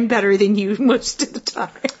that I am better than you most of the time.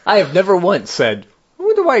 I have never once said, I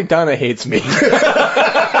wonder why Donna hates me.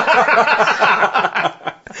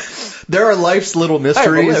 There are life's little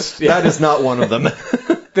mysteries. list, yeah. That is not one of them.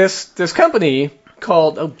 This company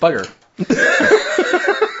called, bugger.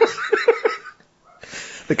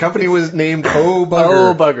 The company was named Oh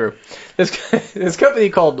Bugger. Oh, bugger. This company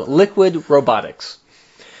called Liquid Robotics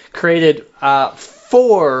created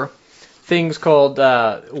 4 things called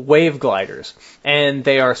wave gliders. And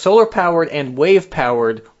they are solar-powered and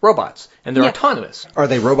wave-powered robots. And they're Yeah. autonomous. Are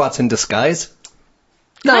they robots in disguise?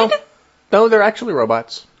 No. Kinda. No, they're actually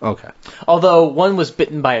robots. Okay. Although one was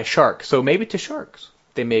bitten by a shark. So maybe to sharks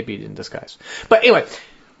they may be in disguise. But anyway,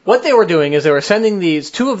 what they were doing is they were sending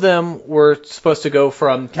these. 2 of them were supposed to go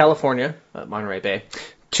from California, Monterey Bay,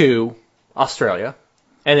 to Australia.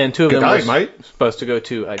 And then 2 of them Good were night, mate. supposed to go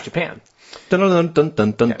to Japan. Dun dun dun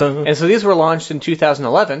dun dun dun. And so these were launched in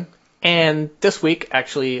 2011, and this week,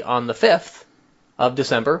 actually on the 5th of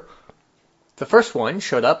December, the first one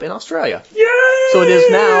showed up in Australia. Yay! So it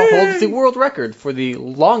is now holds the world record for the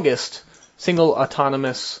longest single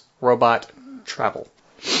autonomous robot travel.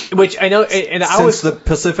 Which I know, and I was... Since the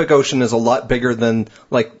Pacific Ocean is a lot bigger than,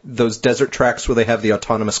 like, those desert tracks where they have the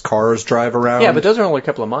autonomous cars drive around. Yeah, but those are only a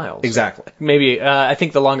couple of miles. Exactly. Maybe, I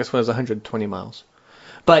think the longest one is 120 miles.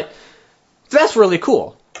 But that's really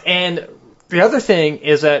cool. And the other thing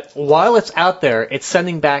is that while it's out there, it's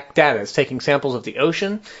sending back data. It's taking samples of the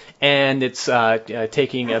ocean, and it's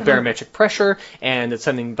taking barometric pressure, and it's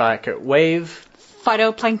sending back a wave.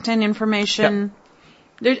 Phytoplankton information.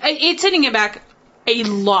 It's sending it back a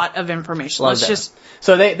lot of information. Let's just...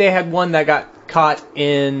 So they had one that got caught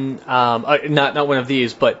in, not one of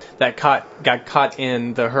these, but that got caught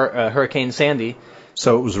in the Hurricane Sandy.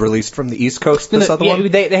 So it was released from the East Coast, this other yeah,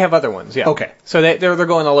 one? They have other ones, yeah. Okay. So they're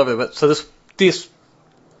going all over. But so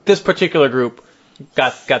this particular group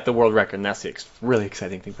got the world record, and that's the really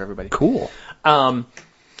exciting thing for everybody. Cool.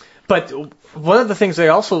 But one of the things they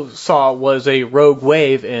also saw was a rogue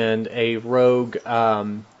wave and a rogue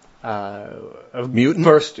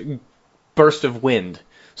Mutant? burst of wind.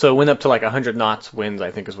 So it went up to like 100 knots winds,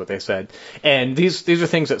 I think is what they said. And these are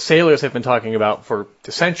things that sailors have been talking about for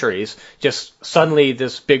centuries. Just suddenly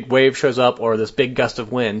this big wave shows up or this big gust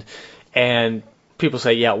of wind, and people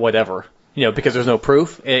say, yeah, whatever. You know, because there's no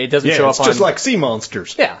proof. It doesn't show up on... it's just like sea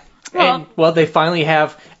monsters. Yeah. Well, they finally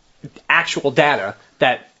have actual data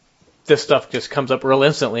that this stuff just comes up real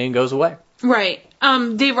instantly and goes away. Right.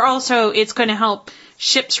 They've also, it's going to help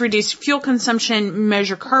ships reduce fuel consumption,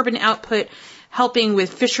 measure carbon output, helping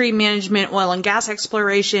with fishery management, oil and gas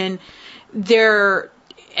exploration. They're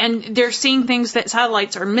seeing things that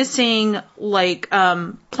satellites are missing, like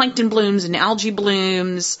plankton blooms and algae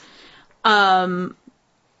blooms.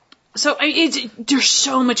 So there's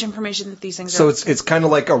so much information that these things are. So it's kind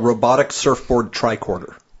of like a robotic surfboard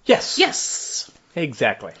tricorder. Yes. Yes.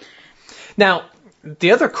 Exactly. Now,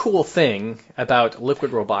 the other cool thing about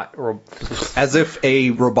liquid robot... As if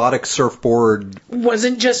a robotic surfboard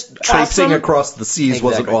Wasn't just traipsing awesome. across the seas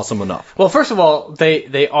wasn't Exactly. awesome enough. Well, first of all,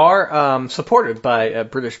 they are supported by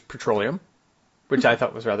British Petroleum, which I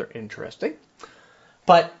thought was rather interesting.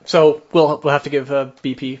 But, so, we'll have to give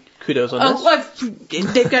BP kudos on this. Oh, well,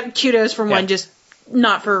 they've got kudos for one, Yeah. just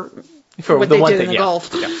not for For what the they one did thing, in the yeah. Gulf.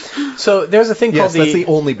 Yeah. So, there's a thing Yes, called that's the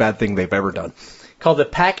only bad thing they've ever done. called the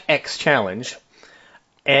PAC-X Challenge.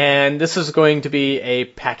 And this is going to be a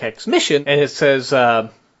PAC-X mission. And it says, so,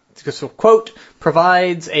 quote,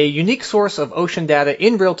 provides a unique source of ocean data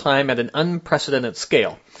in real time at an unprecedented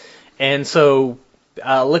scale. And so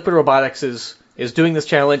Liquid Robotics is doing this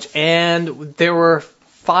challenge. And there were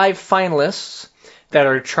 5 finalists that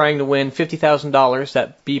are trying to win $50,000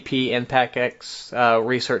 that BP and PAC-X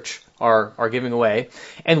research are giving away.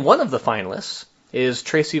 And one of the finalists is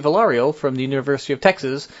Tracy Valario from the University of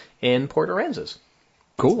Texas in Port Aransas.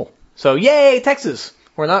 Cool. So, yay, Texas!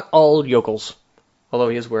 We're not all yokels, although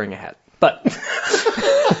he is wearing a hat. But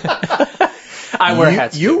I wear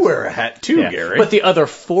hats. You too. wear a hat too, Yeah. Gary. But the other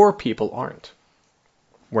 4 people aren't.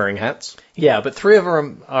 Wearing hats? Yeah, but 3 of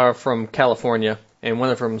them are from California, and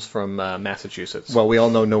one of them's from Massachusetts. Well, we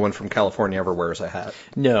all know no one from California ever wears a hat.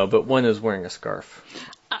 No, but one is wearing a scarf.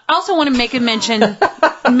 I also want to make mention of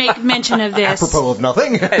this. Apropos of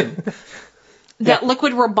nothing. that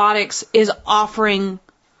Liquid Robotics is offering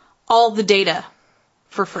all the data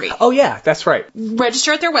for free. Oh, yeah, that's right.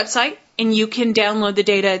 Register at their website, and you can download the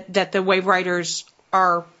data that the wave riders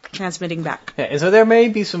are transmitting back. Yeah, and so there may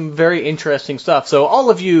be some very interesting stuff. So all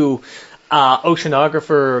of you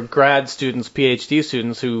oceanographer grad students, PhD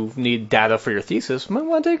students who need data for your thesis might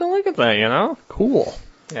want to take a look at that, you know? Cool.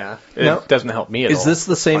 Yeah, it doesn't help me at all. Is this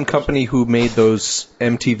the same company who made those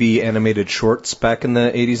MTV animated shorts back in the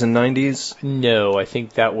 80s and 90s? No, I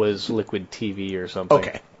think that was Liquid TV or something.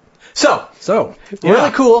 Okay. So yeah.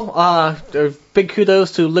 really cool. Big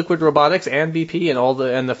kudos to Liquid Robotics and BP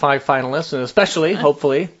and the 5 finalists, and especially,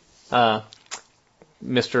 hopefully, Mr.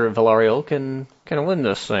 Villarreal can win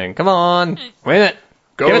this thing. Come on, win it.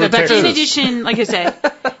 Go to Texas. In addition, like I said,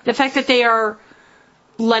 the fact that they are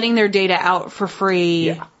letting their data out for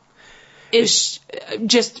free is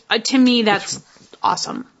just, to me, that's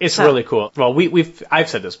awesome. It's really cool. Well, I've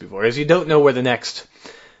said this before, is you don't know where the next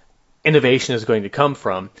innovation is going to come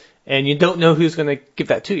from, and you don't know who's going to give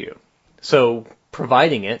that to you. So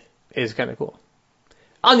providing it is kind of cool.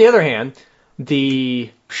 On the other hand,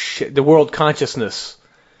 the World Consciousness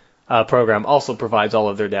program also provides all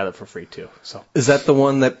of their data for free too. So is that the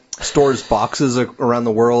one that stores boxes around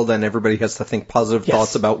the world and everybody has to think positive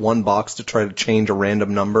thoughts about one box to try to change a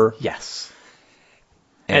random number? Yes.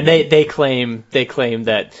 And they claim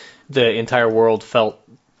that the entire world felt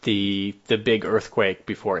the big earthquake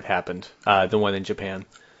before it happened, the one in Japan.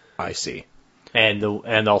 I see. And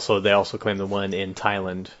they also claim the one in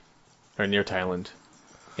Thailand or near Thailand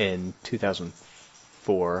in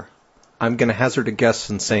 2004. I'm going to hazard a guess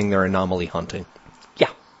in saying they're anomaly hunting.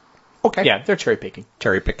 Yeah. Okay. Yeah, they're cherry picking.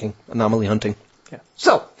 Cherry picking. Anomaly hunting. Yeah.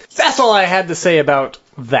 So, that's all I had to say about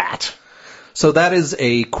that. So that is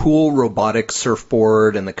a cool robotic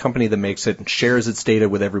surfboard, and the company that makes it shares its data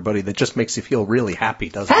with everybody that just makes you feel really happy,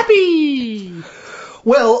 doesn't it? Happy!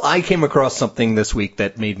 Well, I came across something this week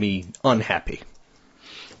that made me unhappy.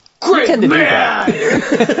 Great man!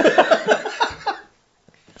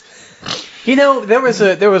 You know, there was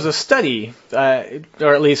a study, or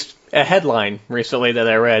at least a headline recently that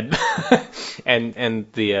I read,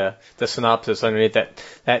 and the synopsis underneath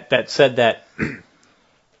that said that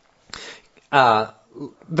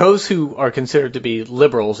those who are considered to be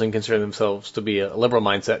liberals and consider themselves to be a liberal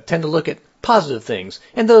mindset tend to look at positive things,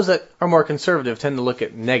 and those that are more conservative tend to look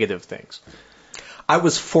at negative things. I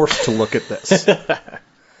was forced to look at this.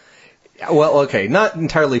 Well, okay, not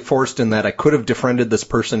entirely forced in that I could have defriended this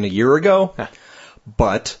person a year ago,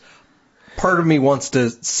 but part of me wants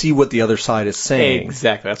to see what the other side is saying.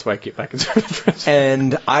 Exactly, that's why I keep my conservative friends.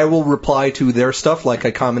 And I will reply to their stuff like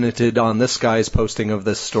I commented on this guy's posting of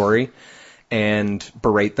this story and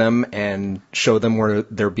berate them and show them where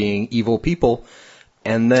they're being evil people.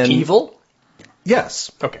 And then... Evil?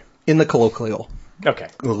 Yes. Okay. In the colloquial. Okay.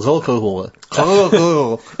 Colloquial.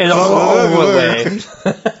 In a whole way.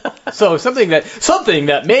 So something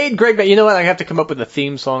that made Greg mad. You know what? I have to come up with a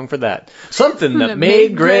theme song for that. Something that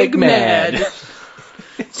made Greg mad.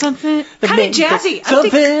 Something kind of jazzy.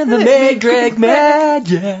 Something that made Greg mad.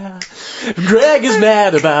 Yeah. Greg is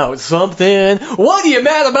mad about something. What are you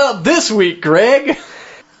mad about this week, Greg?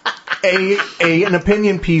 An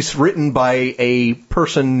opinion piece written by a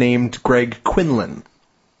person named Greg Quinlan.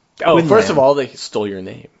 Oh, Quinlan. First of all, they stole your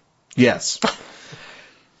name. Yes.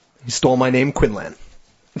 He stole my name, Quinlan.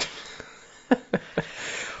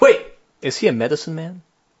 Wait, is he a medicine man?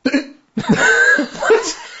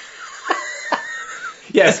 What?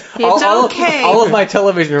 Yes, okay. all of my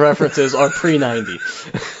television references are pre-90.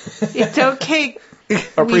 It's okay.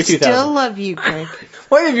 Or We pre-2000. still love you, Greg.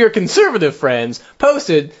 One of your conservative friends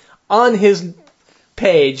posted on his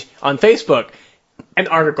page on Facebook an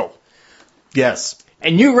article, Yes.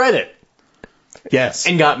 and you read it Yes.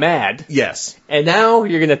 and got mad, Yes. and now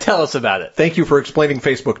you're going to tell us about it. Thank you for explaining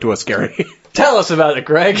Facebook to us, Gary. Tell us about it,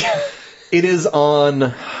 Greg. It is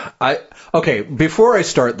on... Okay, before I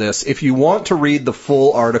start this, if you want to read the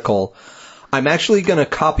full article, I'm actually going to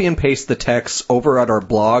copy and paste the text over at our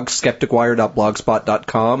blog,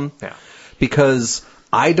 skepticwire.blogspot.com, because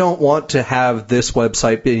I don't want to have this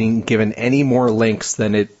website being given any more links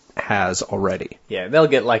than it has already. Yeah, they'll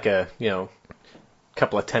get like a,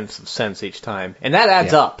 couple of tenths of cents each time, and that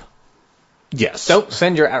adds up. Yes. Don't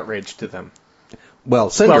send your outrage to them.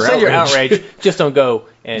 Well, send your outrage. Just don't go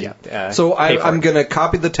and. So I'm going to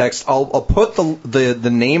copy the text. I'll put the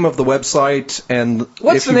name of the website and.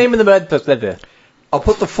 What's the name of the website? I'll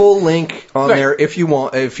put the full link on there if you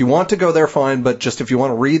want. If you want to go there, fine. But just if you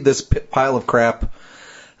want to read this pile of crap,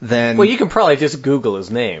 then. Well, you can probably just Google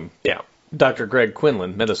his name. Yeah. Dr. Greg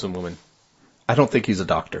Quinlan, medicine woman. I don't think he's a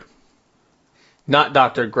doctor. Not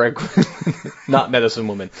Dr. Greg, not medicine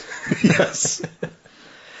woman. Yes.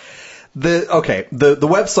 The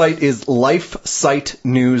website is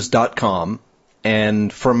lifesitenews.com,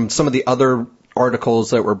 and from some of the other articles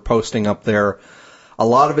that we're posting up there, a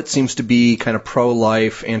lot of it seems to be kind of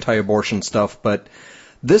pro-life, anti-abortion stuff, but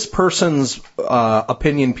this person's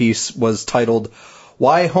opinion piece was titled,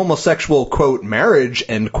 "Why Homosexual, quote, marriage,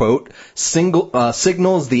 end quote,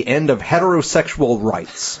 signals the end of heterosexual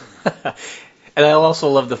rights." And I also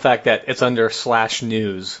love the fact that it's under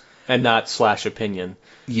 /news and not /opinion.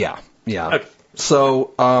 Yeah. Okay.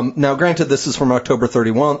 So, now granted, this is from October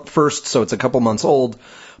 31st, so it's a couple months old,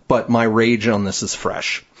 but my rage on this is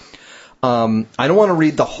fresh. I don't want to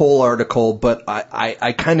read the whole article, but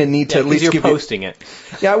I kind of need to at least give posting it.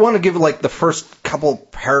 Yeah, I want to give like the first couple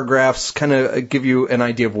paragraphs, kind of give you an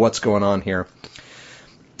idea of what's going on here.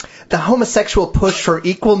 The homosexual push for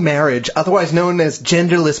equal marriage, otherwise known as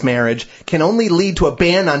genderless marriage, can only lead to a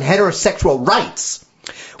ban on heterosexual rights.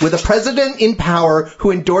 With a president in power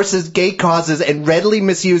who endorses gay causes and readily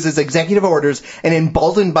misuses executive orders, and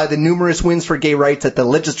emboldened by the numerous wins for gay rights at the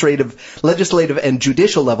legislative and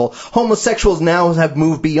judicial level, homosexuals now have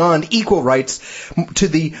moved beyond equal rights to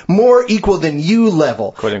the more equal than you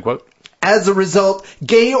level. Quote unquote. As a result,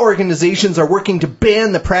 gay organizations are working to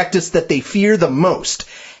ban the practice that they fear the most,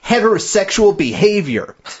 heterosexual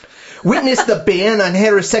behavior. Witness the ban on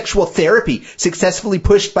heterosexual therapy successfully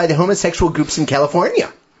pushed by the homosexual groups in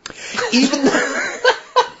California.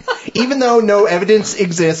 Even though no evidence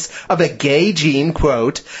exists of a gay gene,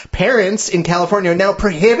 quote, parents in California are now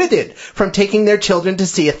prohibited from taking their children to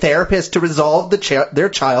see a therapist to resolve their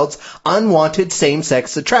child's unwanted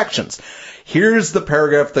same-sex attractions. Here's the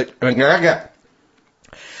paragraph that...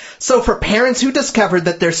 So for parents who discovered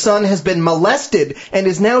that their son has been molested and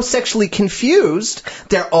is now sexually confused,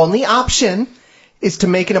 their only option is to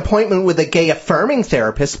make an appointment with a gay affirming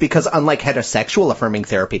therapist, because unlike heterosexual affirming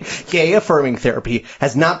therapy, gay affirming therapy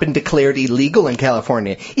has not been declared illegal in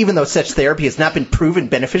California, even though such therapy has not been proven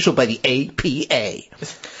beneficial by the APA.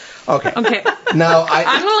 Okay. Now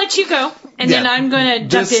I'm going to let you go, and then I'm going to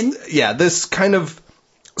jump in. Yeah, this kind of...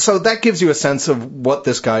 So that gives you a sense of what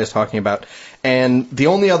this guy is talking about. And the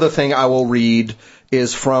only other thing I will read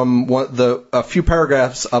is from a few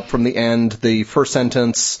paragraphs up from the end, the first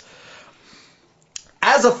sentence.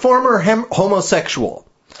 As a former homosexual,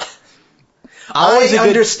 I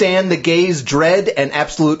understand the gays' dread and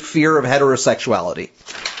absolute fear of heterosexuality.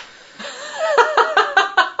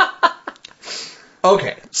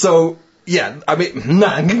 Okay, so, yeah, I mean...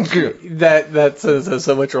 That's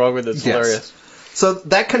so much wrong with it. It's hilarious. So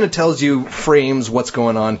that kind of frames what's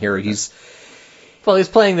going on here. He's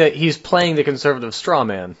playing the conservative straw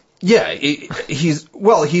man. Yeah, he's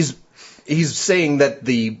saying that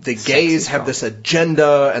the gays have this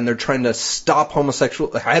agenda and they're trying to stop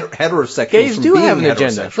heterosexuals. Gays from do being have an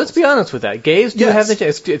agenda. Let's be honest with that. Gays do have an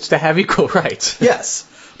agenda. It's to have equal rights. Yes,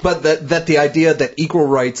 but that the idea that equal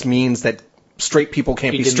rights means that straight people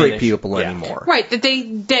can't be straight people anymore. Right, that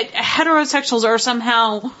heterosexuals are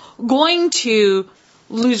somehow going to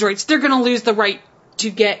lose rights. They're going to lose the right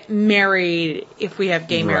to get married if we have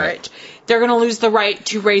gay marriage. They're going to lose the right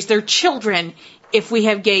to raise their children if we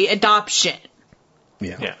have gay adoption.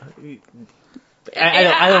 Yeah.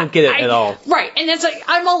 I don't get it at all. Right, and it's like,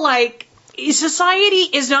 I'm all like, society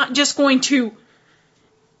is not just going to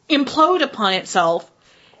implode upon itself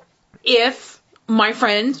if my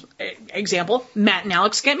friends, example, Matt and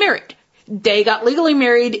Alex get married. They got legally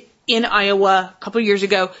married in Iowa a couple of years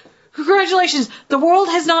ago. Congratulations. The world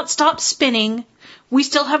has not stopped spinning. We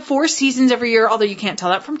still have 4 seasons every year, although you can't tell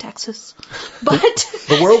that from Texas. But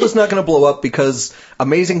the world is not going to blow up because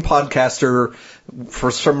amazing podcaster,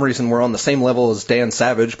 for some reason we're on the same level as Dan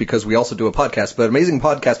Savage because we also do a podcast, but amazing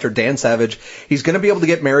podcaster Dan Savage, he's going to be able to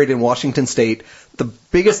get married in Washington State. The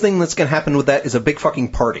biggest thing that's going to happen with that is a big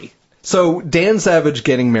fucking party. So Dan Savage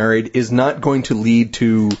getting married is not going to lead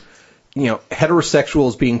to,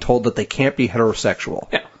 heterosexuals being told that they can't be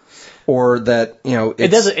heterosexual. Yeah. Or that,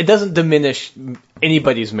 it doesn't diminish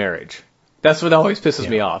anybody's marriage. That's what always pisses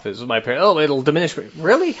me off, is my parents, it'll diminish me.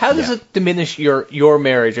 Really? How does it diminish your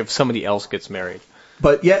marriage if somebody else gets married?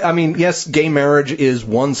 But yes, gay marriage is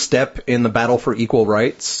one step in the battle for equal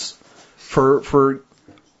rights for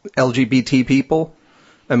LGBT people.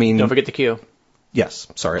 Don't forget the Q. Yes,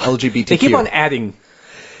 sorry, LGBTQ. They keep on adding.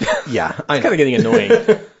 Yeah, I know. It's kind of getting annoying.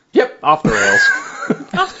 Yep, off the rails.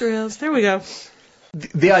 Off the rails. There we go.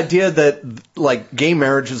 The idea that, gay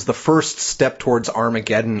marriage is the first step towards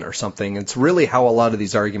Armageddon or something, it's really how a lot of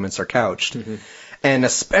these arguments are couched. Mm-hmm. And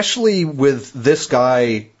especially with this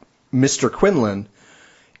guy, Mr. Quinlan,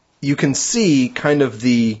 you can see kind of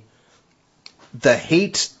the the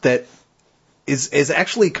hate that is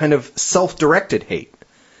actually kind of self-directed hate.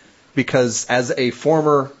 Because as a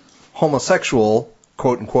former homosexual,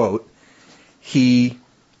 quote unquote, he's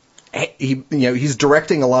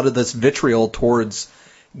directing a lot of this vitriol towards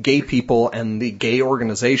gay people and the gay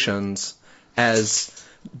organizations as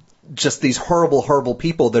just these horrible, horrible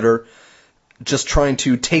people that are just trying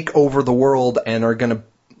to take over the world and are going to,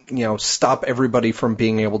 stop everybody from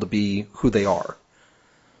being able to be who they are.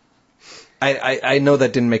 I know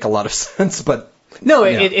that didn't make a lot of sense, but no,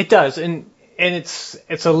 it does, and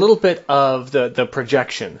it's a little bit of the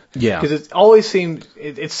projection. Yeah, because it always seems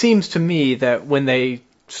it seems to me that when they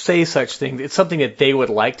say such things, it's something that they would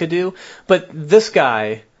like to do, but this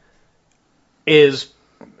guy is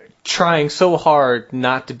trying so hard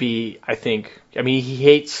not to be. He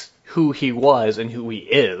hates who he was and who he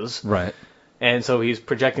is. Right. And so he's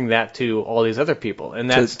projecting that to all these other people, and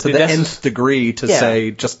that's to the nth degree to say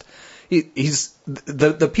just. He's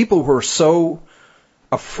the people who are so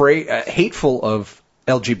afraid, hateful of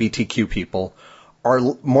LGBTQ people are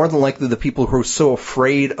more than likely the people who are so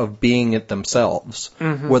afraid of being it themselves,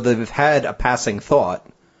 whether they've had a passing thought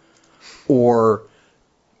or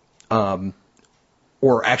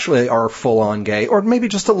actually are full on gay, or maybe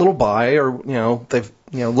just a little bi, or they've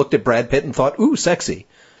looked at Brad Pitt and thought, ooh, sexy.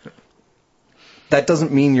 That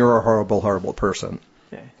doesn't mean you're a horrible, horrible person.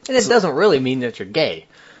 Yeah. And it doesn't really mean that you're gay.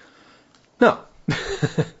 No.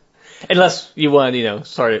 Unless you want to,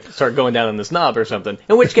 start going down on this knob or something.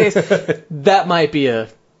 In which case, that might be an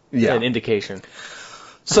indication.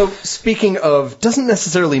 So, speaking of, doesn't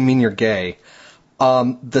necessarily mean you're gay,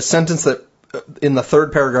 the sentence that, in the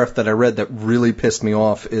third paragraph that I read that really pissed me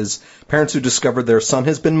off is, parents who discovered their son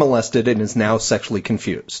has been molested and is now sexually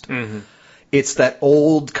confused. Mm-hmm. It's that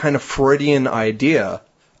old kind of Freudian idea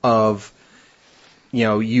of,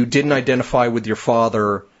 you didn't identify with your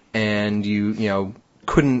father and you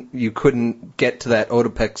couldn't get to that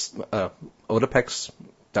Oedipus, complex.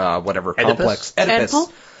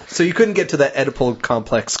 Oedipus. So you couldn't get to that Oedipal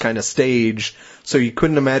complex kind of stage, so you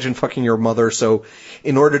couldn't imagine fucking your mother, so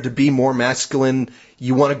in order to be more masculine,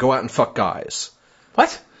 you want to go out and fuck guys.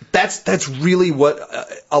 What? That's really what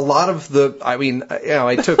a lot of the, I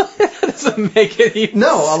took... That doesn't make it even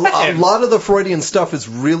No, a lot of the Freudian stuff is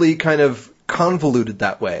really kind of convoluted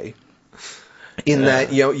that way. In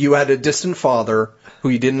that, you had a distant father who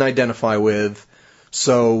you didn't identify with,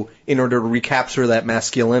 so in order to recapture that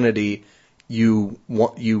masculinity, you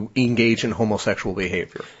engage in homosexual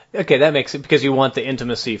behavior. Okay, that makes it, because you want the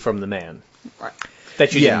intimacy from the man. Right.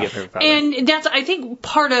 That you didn't get from your father. And that's, I think,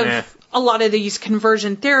 part of a lot of these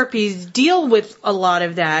conversion therapies deal with a lot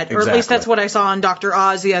of that, or at least that's what I saw on Dr.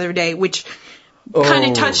 Oz the other day, which kind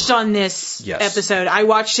of touched on this episode. I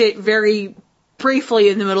watched it very briefly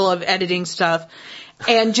in the middle of editing stuff,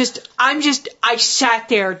 and I sat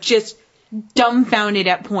there just dumbfounded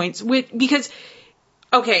at points because,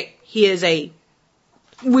 okay, he is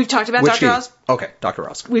we've talked about Dr. Oz. Okay, Dr.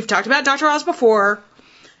 Oz. We've talked about Dr. Oz before.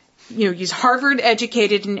 He's Harvard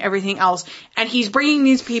educated and everything else, and he's bringing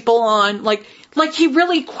these people on, like he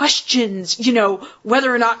really questions,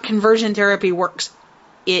 whether or not conversion therapy works.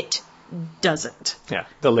 It doesn't. Yeah,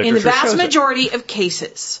 the literature in the vast shows majority of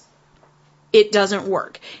cases, it doesn't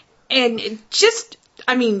work. And just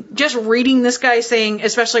reading this guy saying,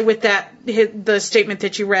 especially with the statement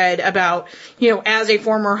that you read about, as a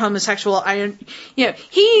former homosexual,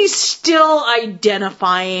 he's still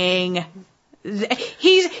identifying. What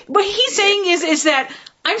he's saying is that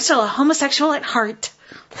I'm still a homosexual at heart.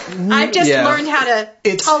 I've just learned how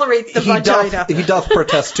to tolerate the vagina. He doth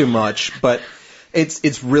protest too much, but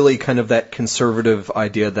it's really kind of that conservative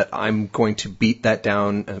idea that I'm going to beat that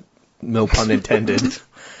down, no pun intended,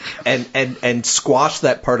 and squash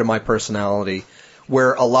that part of my personality,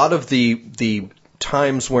 where a lot of the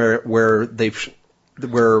times where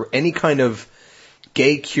any kind of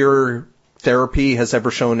gay cure therapy has ever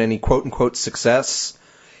shown any quote-unquote success,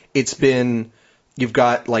 it's been, you've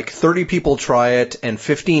got like 30 people try it and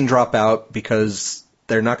 15 drop out because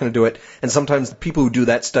they're not going to do it. And sometimes the people who do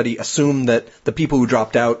that study assume that the people who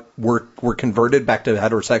dropped out were converted back to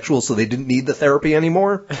heterosexual, so they didn't need the therapy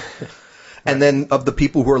anymore. And then of the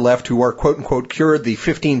people who are left who are quote-unquote cured, the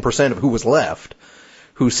 15% of who was left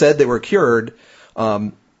who said they were cured,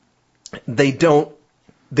 they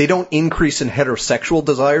don't increase in heterosexual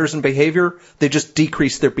desires and behavior. They just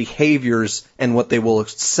decrease their behaviors and what they will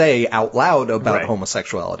say out loud about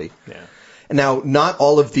homosexuality. Yeah. Now, not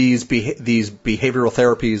all of these behavioral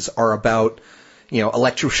therapies are about,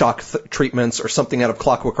 electroshock treatments or something out of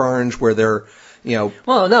Clockwork Orange where they're,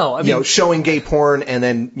 showing gay porn and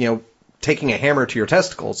then, taking a hammer to your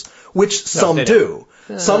testicles, which some they do.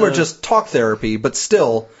 Some are just talk therapy, but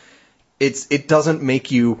still, it doesn't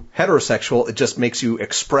make you heterosexual. It just makes you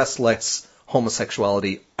express less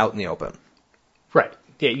homosexuality out in the open. Right.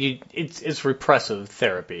 Yeah. It's repressive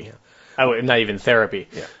therapy. Yeah. Not even therapy.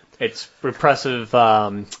 Yeah. It's repressive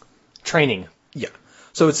training. Yeah.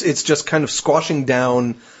 So it's just kind of squashing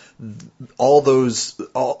down all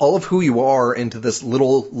of who you are into this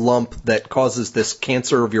little lump that causes this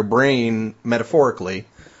cancer of your brain, metaphorically,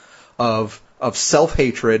 of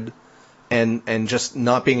self-hatred and just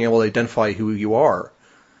not being able to identify who you are.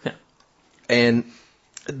 Yeah. And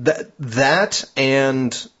that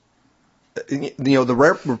and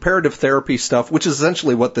the reparative therapy stuff, which is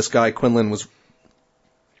essentially what this guy Quinlan was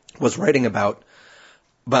writing about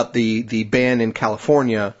the ban in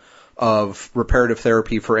California of reparative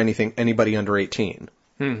therapy for anybody under 18.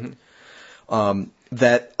 Mm-hmm.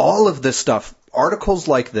 That all of this stuff, articles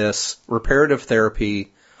like this, reparative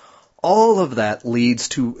therapy, all of that leads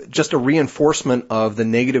to just a reinforcement of the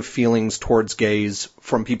negative feelings towards gays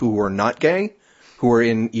from people who are not gay, who are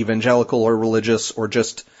in evangelical or religious, or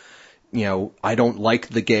just, I don't like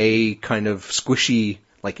the gay kind of squishy,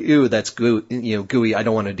 like, ew, that's gooey, I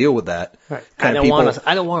don't want to deal with that. Right. I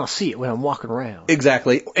don't want to see it when I'm walking around.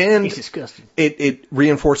 Exactly. And it's disgusting. It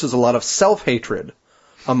reinforces a lot of self-hatred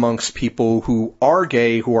amongst people who are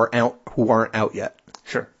gay, who aren't out yet.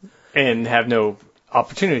 Sure. And have no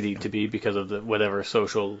opportunity to be because of the whatever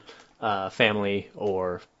social, family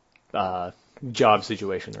or job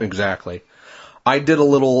situation. Exactly. I did a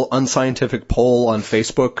little unscientific poll on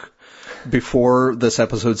Facebook before this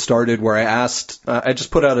episode started where I asked, I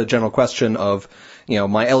just put out a general question of,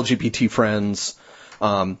 my LGBT friends,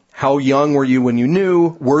 how young were you when you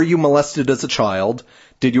knew? Were you molested as a child?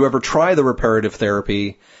 Did you ever try the reparative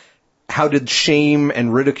therapy? How did shame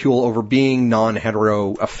and ridicule over being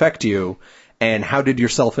non-hetero affect you? And how did your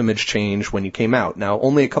self-image change when you came out? Now,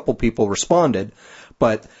 only a couple people responded,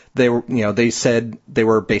 but they said they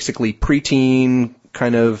were basically preteen,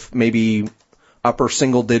 kind of maybe upper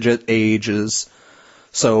single-digit ages.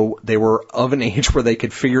 So they were of an age where they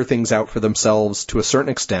could figure things out for themselves to a certain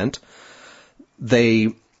extent.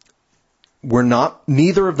 Neither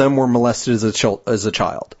of them were molested as a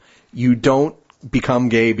child. You don't become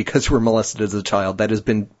gay because you were molested as a child. That has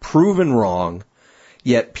been proven wrong.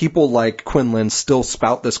 Yet people like Quinlan still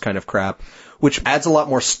spout this kind of crap, which adds a lot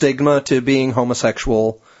more stigma to being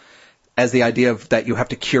homosexual, as the idea of that you have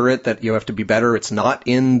to cure it, that you have to be better. It's not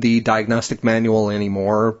in the diagnostic manual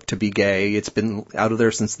anymore to be gay. It's been out of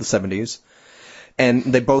there since the 70s. And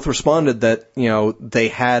they both responded that, they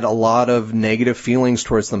had a lot of negative feelings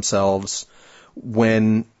towards themselves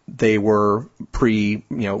when they were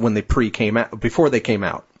before they came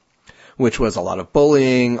out, which was a lot of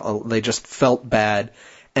bullying. They just felt bad,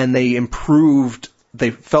 and they improved.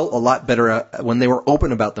 They felt a lot better when they were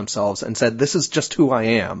open about themselves and said, this is just who I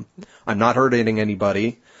am. I'm not hurting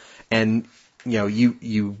anybody. And,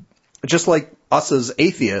 you just like us as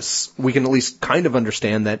atheists, we can at least kind of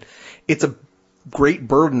understand that it's a great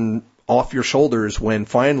burden off your shoulders when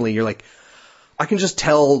finally you're like, I can just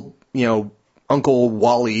tell, Uncle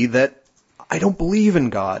Wally that I don't believe in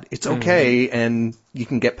God. It's okay. Mm-hmm. And you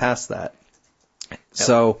can get past that. Yep.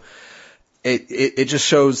 So it just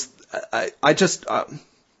shows, I just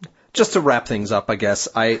to wrap things up, I guess,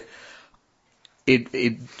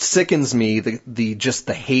 it sickens me,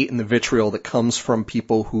 the hate and the vitriol that comes from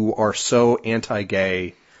people who are so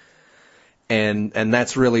anti-gay. And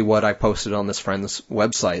that's really what I posted on this friend's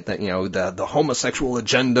website, that, the homosexual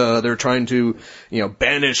agenda, they're trying to,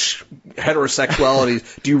 banish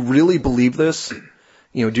heterosexuality. Do you really believe this? Do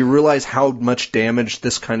you realize how much damage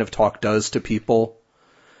this kind of talk does to people?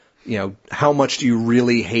 How much do you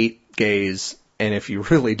really hate gays? And if you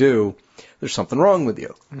really do, there's something wrong with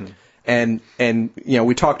you. Mm. And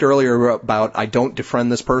we talked earlier about I don't defriend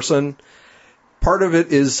this person. Part of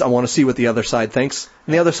it is I want to see what the other side thinks.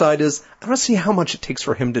 And the other side is I want to see how much it takes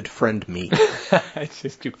for him to defriend me.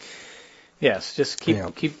 Just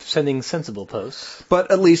keep sending sensible posts. But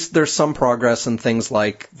at least there's some progress in things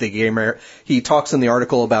like the gay marriage. He talks in the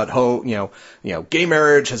article about how, gay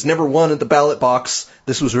marriage has never won at the ballot box.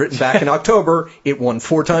 This was written back in October. It won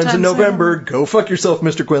 4 times in November. Go fuck yourself,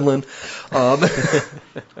 Mr. Quinlan.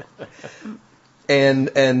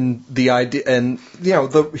 And the idea, and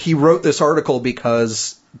he wrote this article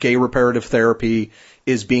because gay reparative therapy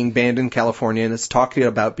is being banned in California, and it's talking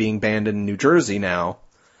about being banned in New Jersey now.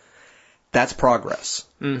 That's progress.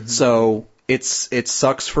 Mm-hmm. So it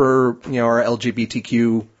sucks for our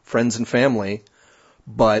LGBTQ friends and family,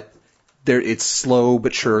 but it's slow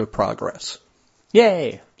but sure progress.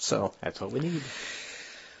 Yay! So that's what we need.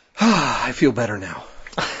 I feel better now,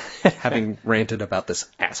 having ranted about this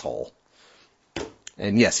asshole.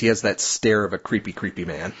 And yes, he has that stare of a creepy, creepy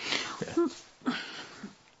man.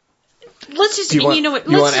 Let's just, you want, you know what?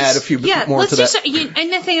 You want to add a few more to that?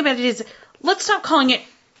 And the thing about it is, let's stop calling it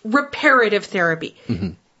reparative therapy.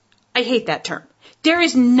 Mm-hmm. I hate that term. There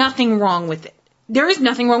is nothing wrong with it. There is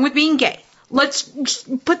nothing wrong with being gay. Let's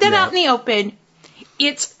just put that out in the open.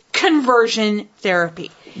 It's conversion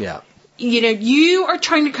therapy. Yeah. You know, you are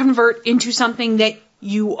trying to convert into something that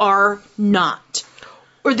you are not,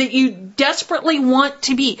 or that you desperately want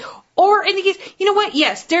to be. Or in the case, you know what?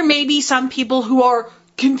 Yes, there may be some people who are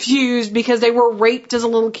confused because they were raped as a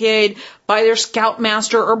little kid by their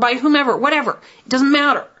scoutmaster or by whomever, whatever. It doesn't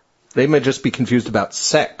matter. They may just be confused about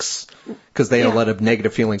sex because they have a lot of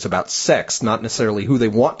negative feelings about sex, not necessarily who they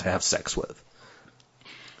want to have sex with.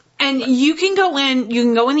 And you can go in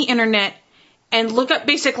the internet and look up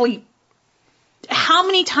basically how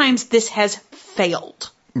many times this has failed.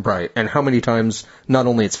 Right, and how many times not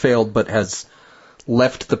only it's failed, but has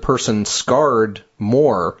left the person scarred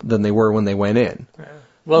more than they were when they went in.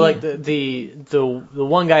 Well, like the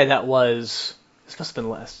one guy that was, this must have been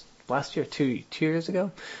last year, two years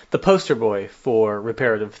ago, the poster boy for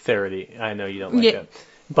reparative therapy. I know you don't like it,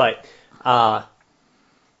 but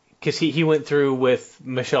because he went through with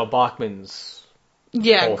Michelle Bachman's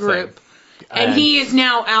whole group, thing. and he is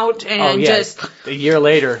now out and just a year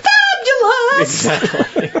later, fabulous.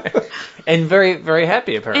 Exactly. And very, very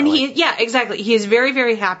happy apparently. And exactly. He is very,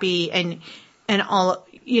 very happy and all,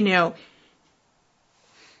 you know.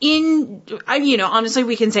 Honestly,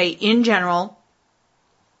 we can say in general,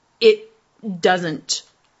 it doesn't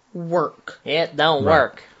work. It don't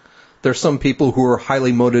work. There's some people who are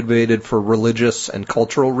highly motivated for religious and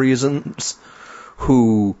cultural reasons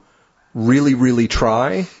who really, really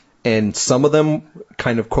try, and some of them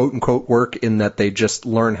kind of quote-unquote work in that they just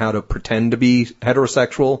learn how to pretend to be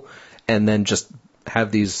heterosexual and then just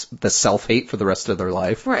have the self-hate for the rest of their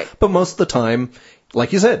life. Right. But most of the time,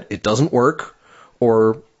 like you said, it doesn't work,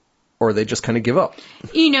 or they just kind of give up.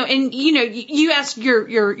 You ask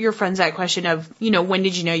your friends that question of, when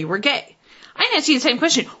did you know you were gay? I ask you the same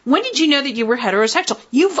question. When did you know that you were heterosexual?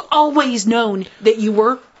 You've always known that you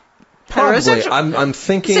were heterosexual. Probably. I'm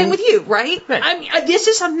thinking. Same with you, right? This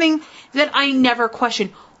is something that I never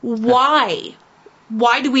question. Why?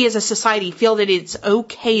 Why do we as a society feel that it's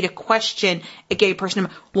okay to question a gay person?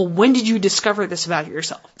 Well, when did you discover this about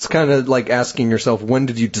yourself? It's kind of like asking yourself, when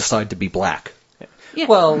did you decide to be black? Yeah.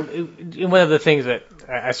 Well, one of the things that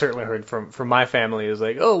I certainly heard from my family is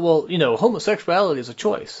like, oh, well, homosexuality is a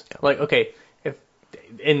choice. Yeah. Like, okay,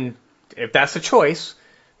 if that's a choice,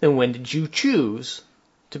 then when did you choose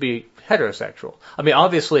to be heterosexual? I mean,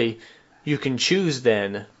 obviously, you can choose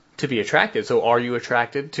then to be attracted. So are you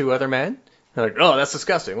attracted to other men? They're like, oh, that's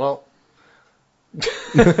disgusting. Well, you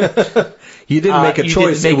didn't make a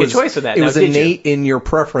choice. You didn't make a choice in that. It was innate in your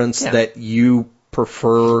preference that you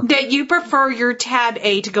prefer... That you prefer your tab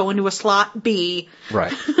A to go into a slot B.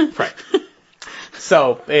 Right. Right.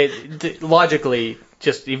 So, logically,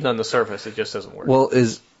 just even on the surface, it just doesn't work. Well,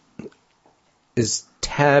 is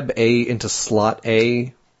tab A into slot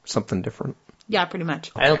A something different? Yeah, pretty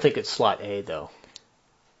much. I don't think it's slot A, though.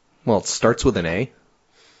 Well, it starts with an A.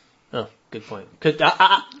 Oh, good point. Could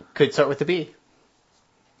start with a B.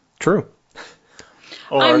 True.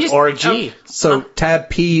 Or a G. So tab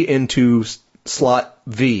P into slot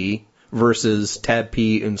V versus tab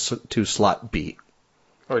P into slot B.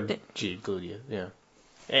 Or G, yeah.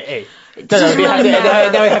 A. Now we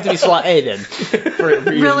have to be slot A then.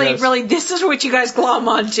 Really, this is what you guys glom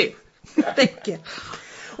onto. Thank you.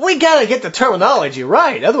 We gotta get the terminology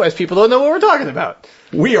right, otherwise people don't know what we're talking about.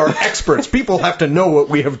 We are experts. People have to know what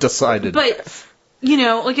we have decided. But,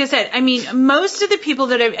 like I said, I mean, most of the people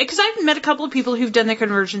because I've met a couple of people who've done the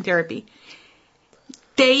conversion therapy,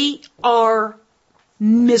 they are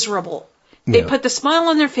miserable. They put the smile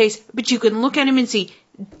on their face, but you can look at them and see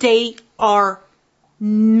they are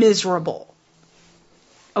miserable.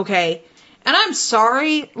 Okay? And I'm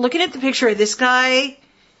sorry, looking at the picture of this guy,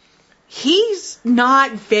 he's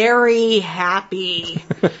not very happy.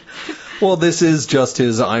 Well, this is just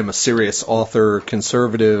his I'm a serious author,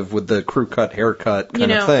 conservative with the crew cut haircut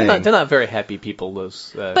kind of thing. They're not very happy people,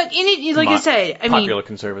 those but in it, like I said, popular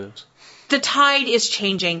conservatives. The tide is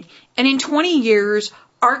changing. And in 20 years,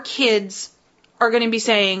 our kids are going to be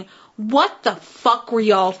saying, what the fuck were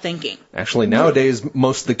y'all thinking? Actually, nowadays,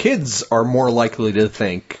 most of the kids are more likely to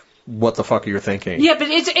think, what the fuck are you thinking? Yeah, but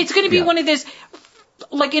it's going to be one of those,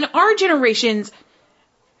 like in our generations,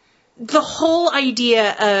 the whole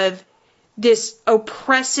idea of this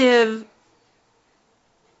oppressive,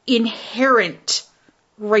 inherent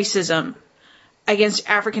racism against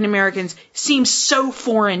African Americans seems so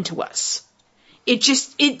foreign to us.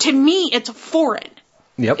 To me, it's foreign.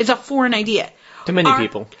 Yep. It's a foreign idea. To many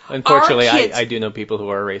people. Unfortunately, I do know people who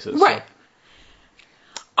are racist. Right.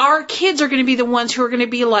 So. Our kids are going to be the ones who are going to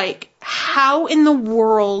be like, how in the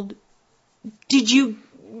world did you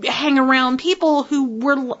hang around people who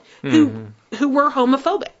were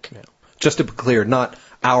homophobic? Yeah. Just to be clear, not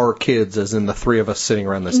our kids, as in the three of us sitting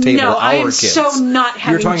around this table. No, I am kids. so not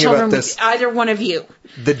having You're talking children about this, with either one of you.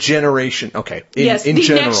 The generation. Okay. Yes, in the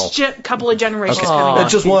general. next couple of generations Okay. coming I on.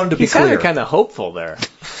 just wanted to be He sounded clear. kind of hopeful there.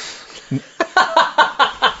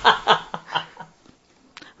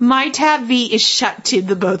 My tab V is shut to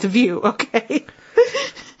the both of you, okay?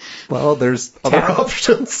 Well, there's other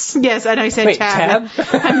options. Yes, and I said Wait, tab.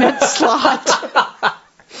 I meant slot.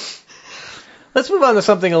 Let's move on to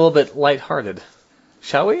something a little bit lighthearted.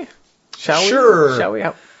 Shall we? Sure. Shall we?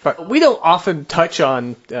 But we don't often touch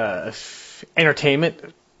on entertainment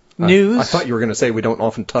news. I thought you were going to say we don't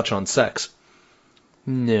often touch on sex.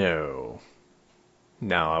 No,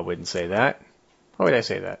 I wouldn't say that. Why would I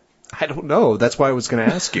say that? I don't know. That's why I was going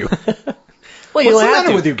to ask you. Well, you What's the have matter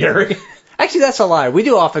to. with you, Gary? Actually, that's a lie. We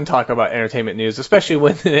do often talk about entertainment news, especially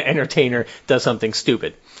when an entertainer does something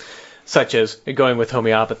stupid, such as going with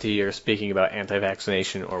homeopathy or speaking about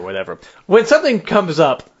anti-vaccination or whatever. When something comes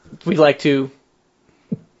up, we like to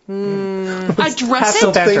Address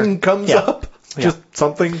it? Something comes Yeah. up. Just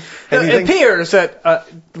something. It Anything. appears that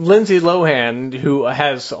Lindsay Lohan, who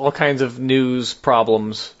has all kinds of news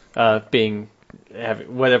problems,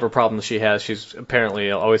 whatever problems she has, she's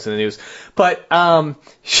apparently always in the news. But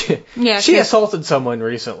she assaulted someone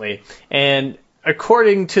recently, and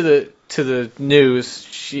according to the news,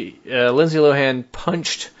 Lindsay Lohan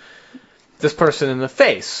punched this person in the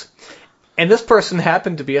face. And this person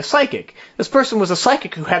happened to be a psychic. This person was a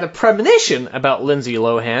psychic who had a premonition about Lindsay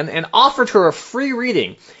Lohan and offered her a free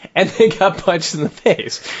reading, and they got punched in the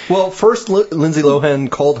face. Well, first Lindsay Lohan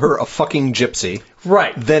called her a fucking gypsy.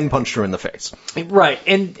 Right. Then punched her in the face. Right.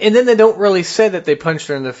 And then they don't really say that they punched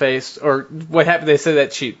her in the face, or what happened. They say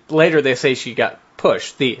that they say she got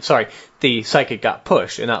pushed. The psychic got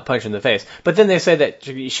pushed and not punched in the face. But then they say that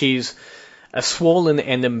she's swollen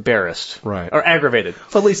and embarrassed. Right. Or aggravated.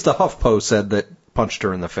 At least the HuffPo said that punched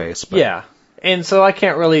her in the face. But. Yeah. And so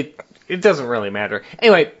it doesn't really matter.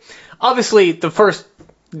 Anyway, obviously the first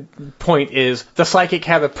point is the psychic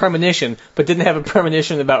had a premonition, but didn't have a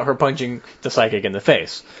premonition about her punching the psychic in the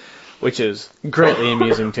face, which is greatly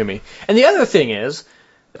amusing to me. And the other thing is,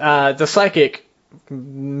 the psychic,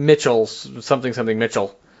 Mitchell, something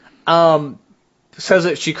Mitchell, says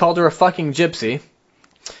that she called her a fucking gypsy.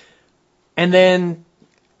 And then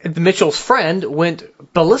Mitchell's friend went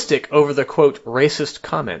ballistic over the, quote, racist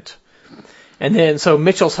comment. And then, so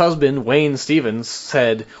Mitchell's husband, Wayne Stevens,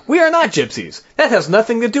 said, "We are not gypsies. That has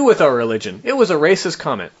nothing to do with our religion. It was a racist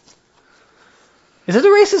comment." Is it a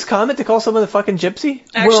racist comment to call someone a fucking gypsy?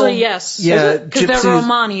 Actually, yes. Yeah, Because they're gypsies-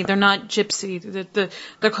 Romani. They're not gypsy.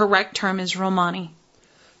 The correct term is Romani.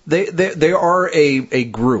 They are a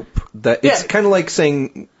group that it's kind of like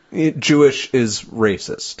saying Jewish is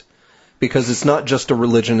racist. Because it's not just a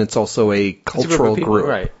religion, it's also a cultural group.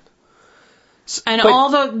 Right. And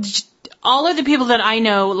all of the people that I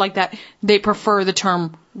know like that, they prefer the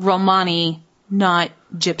term Romani, not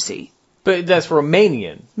gypsy. But that's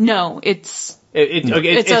Romanian. No, it's It's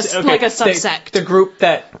like a subsect. The group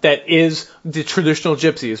that is the traditional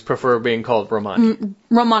gypsies prefer being called Romani.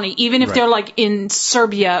 Romani, even if they're like in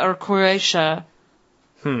Serbia or Croatia.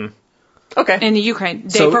 Okay. In the Ukraine,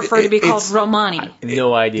 they prefer to be called Romani.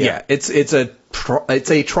 No idea. Yeah, it's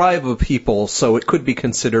a tribe of people, so it could be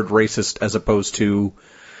considered racist as opposed to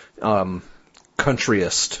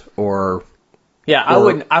countryist or. Yeah,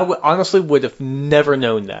 I honestly would have never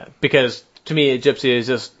known that, because to me a gypsy is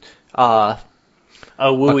just a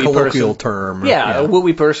wooey colloquial person. term. Yeah, a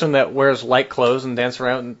wooey person that wears light clothes and dances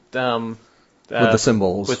around with the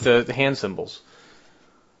symbols. with the hand symbols.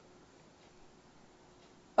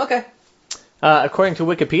 Okay. According to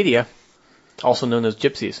Wikipedia, also known as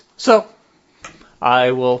gypsies. So,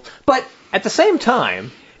 I will. But at the same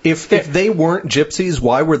time, If they weren't gypsies,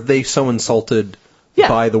 why were they so insulted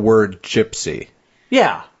by the word gypsy?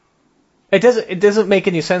 yeah, it doesn't make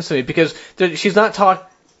any sense to me, because she's not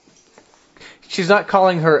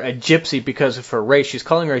calling her a gypsy because of her race. She's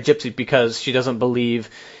calling her a gypsy because she doesn't believe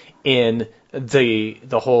in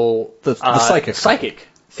the whole the psychic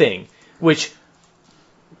thing, which.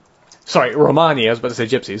 Sorry, Romani, I was about to say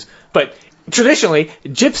gypsies. But traditionally,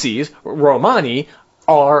 gypsies, Romani,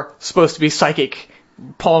 are supposed to be psychic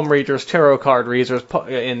palm readers, tarot card readers,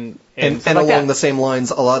 and along the same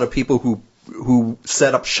lines, a lot of people who who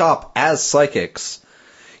set up shop as psychics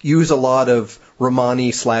use a lot of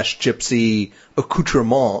Romani/Gypsy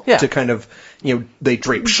accoutrement to kind of, they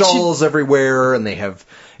drape shawls everywhere and they have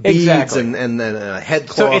beads and then a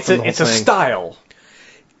headcloth. So it's a style.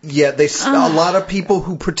 Yeah, a lot of people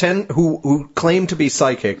who who claim to be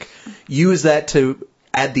psychic use that to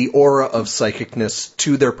add the aura of psychicness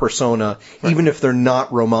to their persona, even if they're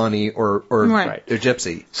not Romani or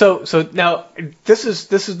Gypsy. So now this is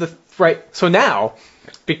the right. So now,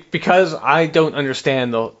 because I don't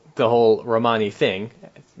understand the whole Romani thing,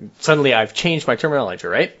 suddenly I've changed my terminology,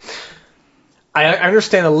 right? I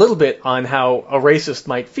understand a little bit on how a racist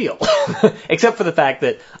might feel, except for the fact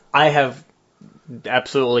that I have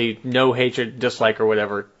absolutely no hatred, dislike, or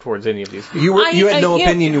whatever towards any of these people. You had no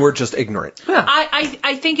opinion, you were just ignorant. Yeah.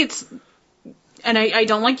 I think it's, and I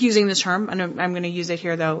don't like using this term, and I'm going to use it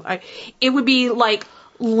here though. It would be like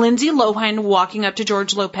Lindsay Lohan walking up to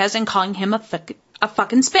George Lopez and calling him a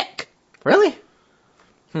fucking spick. Really?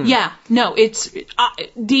 Yeah, no, it's,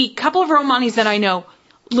 the couple of Romanis that I know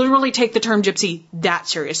literally take the term gypsy that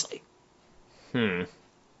seriously.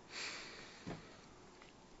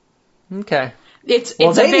 Okay. They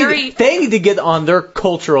need to get on their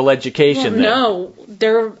cultural education. No,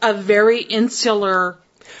 they're a very insular.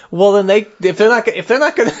 Well, then if they're not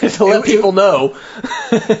going to let people know,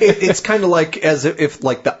 it's kind of like as if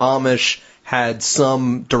like the Amish had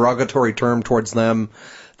some derogatory term towards them.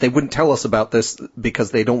 They wouldn't tell us about this because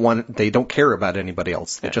they don't care about anybody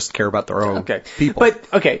else. They just care about their own people. But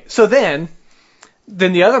so then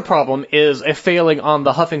the other problem is a failing on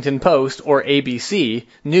the Huffington Post or ABC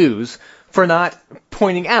News for not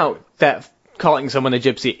pointing out that calling someone a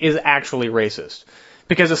gypsy is actually racist.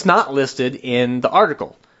 Because it's not listed in the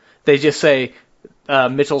article. They just say,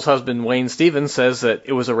 Mitchell's husband, Wayne Stevens, says that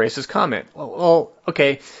it was a racist comment. Well,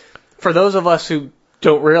 okay. For those of us who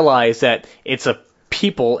don't realize that it's a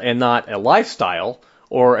people and not a lifestyle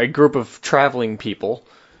or a group of traveling people,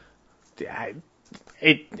 it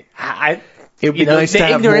would be nice to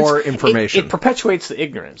have more information. It perpetuates the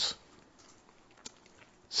ignorance.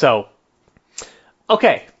 So,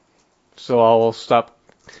 okay. So I'll stop.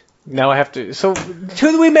 Now I have to. So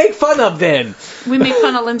who do we make fun of then? We make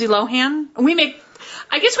fun of Lindsay Lohan.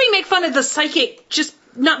 I guess we make fun of the psychic just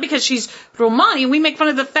not because she's Romani. We make fun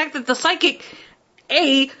of the fact that the psychic,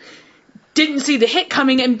 A, didn't see the hit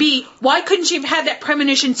coming, and B, why couldn't she have had that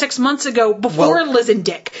premonition 6 months ago before Liz and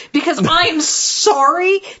Dick? Because I am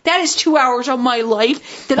sorry, that is 2 hours of my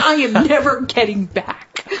life that I am never getting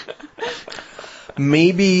back.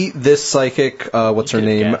 Maybe this psychic, what's her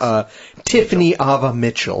name? Tiffany Ava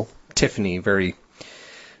Mitchell. Tiffany, very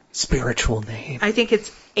spiritual name. I think it's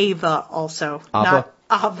Ava also, Ava? not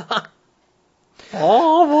Ava.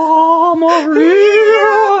 Ava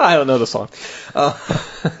Maria! I don't know the song.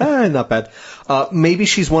 Not bad. Maybe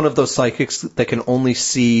she's one of those psychics that can only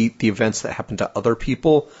see the events that happen to other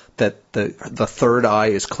people, that the third eye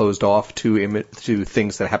is closed off to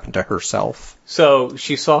things that happen to herself. So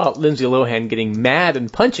she saw Lindsay Lohan getting mad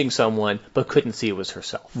and punching someone, but couldn't see it was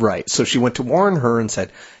herself. Right. So she went to warn her and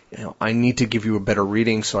said, I need to give you a better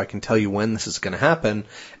reading so I can tell you when this is going to happen.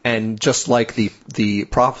 And just like the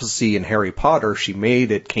prophecy in Harry Potter, she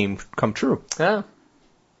made it come true. Oh.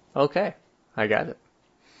 Okay. I got it.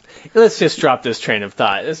 Let's just drop this train of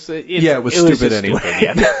thought. It was stupid anyway.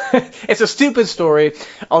 Stupid, yeah. It's a stupid story,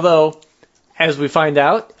 although, as we find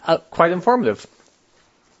out, quite informative.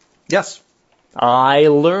 Yes. I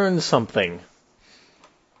learned something.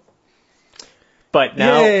 But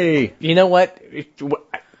now, Yay! You know what?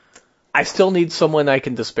 I still need someone I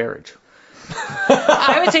can disparage.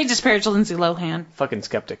 I would say disparage Lindsay Lohan. Fucking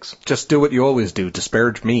skeptics. Just do what you always do.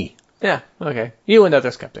 Disparage me. Yeah, okay. You and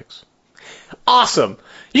other skeptics. Awesome!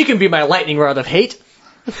 You can be my lightning rod of hate.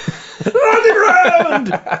 Lightning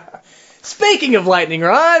rod! Speaking of lightning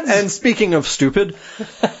rods! And speaking of stupid,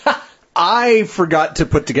 I forgot to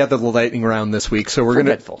put together the lightning round this week, so we're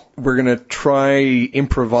gonna try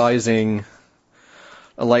improvising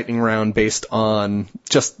a lightning round based on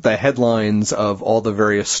just the headlines of all the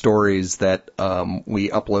various stories that we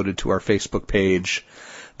uploaded to our Facebook page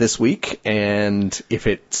this week, and if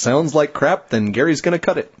it sounds like crap, then Gary's gonna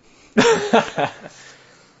cut it.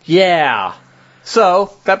 Yeah.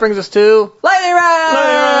 So, that brings us to Lightning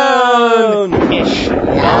Round! Ish.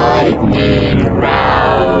 Lightning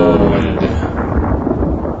Round.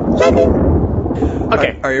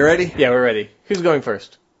 Okay. Are you ready? Yeah, we're ready. Who's going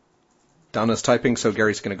first? Donna's typing, so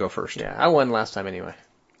Gary's going to go first. Yeah, I won last time anyway.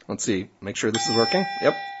 Let's see. Make sure this is working.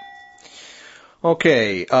 Yep.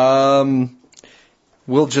 Okay.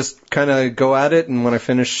 we'll just kind of go at it, and when I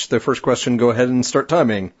finish the first question, go ahead and start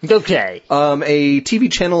timing. Okay. A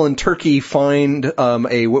TV channel in Turkey fined A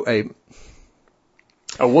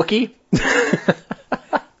Wookiee?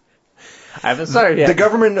 I haven't started yet. The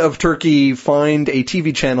government of Turkey fined a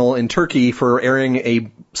TV channel in Turkey for airing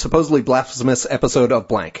a supposedly blasphemous episode of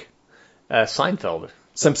blank. Seinfeld.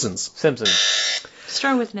 Simpsons.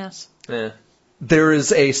 Start with Ness. Yeah. There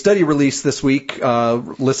is a study released this week,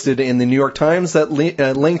 listed in the New York Times, that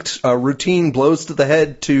linked routine blows to the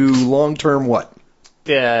head to long-term what?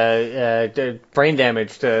 Brain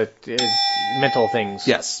damage to mental things.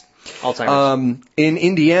 Yes. Alzheimer's. In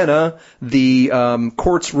Indiana, the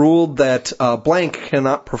courts ruled that blank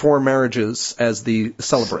cannot perform marriages as the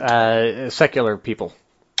celebrant. Secular people.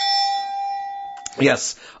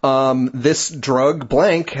 Yes. This drug,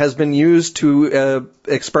 blank, has been used to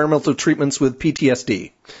experimental treatments with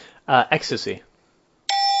PTSD. Ecstasy.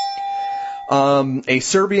 A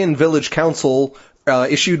Serbian village council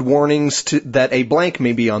issued warnings that a blank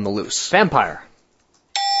may be on the loose. Vampire.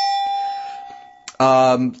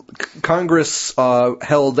 Congress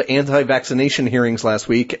held anti-vaccination hearings last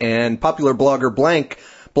week, and popular blogger blank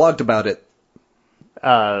blogged about it.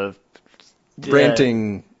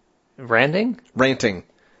 Ranting. Ranting?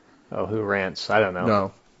 Oh, who rants? I don't know.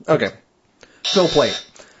 No. Okay. Phil Plate.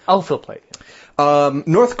 Oh, Phil Plate.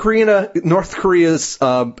 North Korea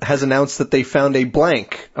has announced that they found a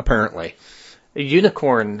blank, apparently. A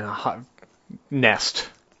unicorn nest.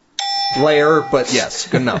 Layer, but yes,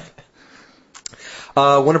 good enough.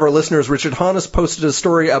 One of our listeners, Richard Hannes, posted a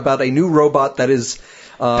story about a new robot that is...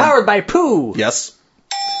 powered by poo! Yes.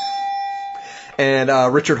 And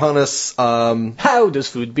Richard Hannes... how does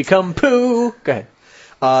food become poo? Go ahead.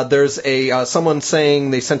 There's someone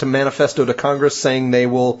saying they sent a manifesto to Congress saying they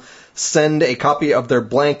will send a copy of their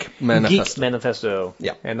blank manifesto. Geek manifesto.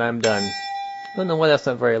 Yeah. And I'm done. I don't know why that's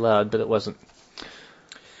not very loud, but it wasn't.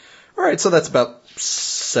 All right, so that's about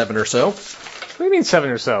 7 or so. What do you mean 7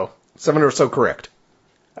 or so? 7 or so correct.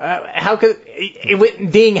 How could... It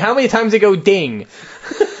went ding. How many times did it go ding?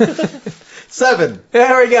 7.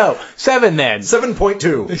 There we go. 7 then.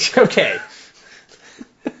 7.2. Okay.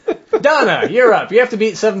 Donna, you're up. You have to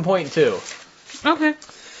beat 7.2. Okay.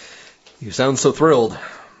 You sound so thrilled.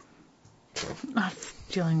 I'm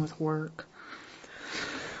dealing with work.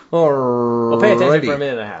 Alrighty. Well, pay attention for a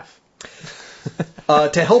minute and a half.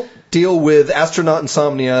 To help deal with astronaut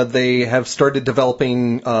insomnia, they have started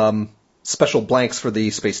developing special blanks for the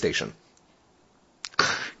space station.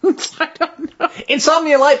 I don't know.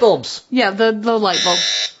 Insomnia light bulbs. Yeah, the light bulb.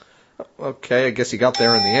 Okay, I guess you got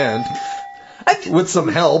there in the end. With some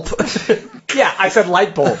help. Yeah, I said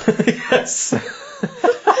light bulb. Yes.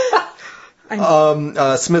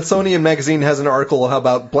 Smithsonian Magazine has an article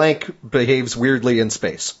about blank behaves weirdly in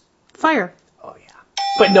space. Fire. Oh, yeah.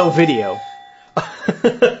 But no video.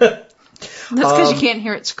 That's because you can't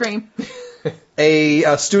hear it scream.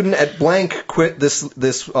 A student at blank quit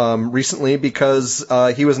this recently because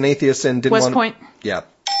he was an atheist and didn't West want... Point. Yeah.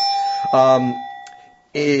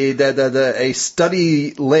 A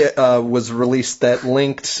study was released that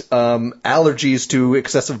linked allergies to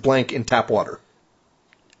excessive blank in tap water.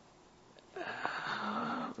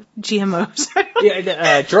 GMOs.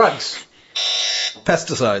 Yeah, drugs.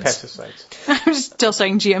 Pesticides. I'm still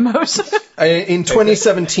saying GMOs. In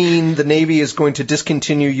 2017, the Navy is going to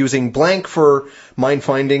discontinue using blank for mine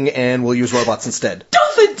finding and will use robots instead.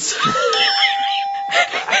 Dolphins!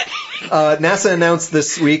 NASA announced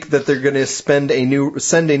this week that they're going to send a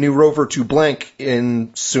new rover to blank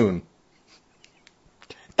in soon.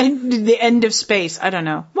 And the end of space. I don't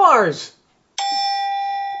know. Mars.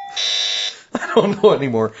 I don't know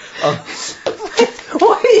anymore.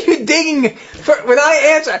 Why are you digging? When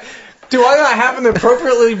I answer, do I not have an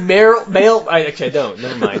appropriately male? Actually, I don't.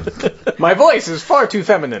 Never mind. My voice is far too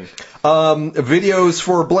feminine. Videos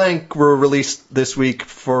for blank were released this week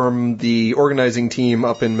from the organizing team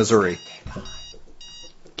up in Missouri.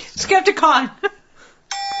 Skepticon.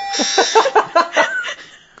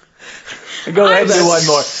 Go ahead and do one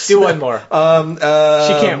more. Do one more.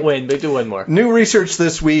 She can't win, but do one more. New research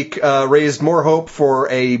this week raised more hope for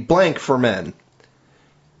a blank for men.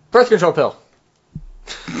 Birth control pill.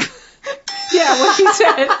 Yeah, what he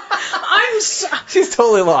said. She's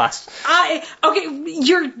totally lost. Okay,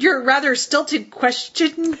 your rather stilted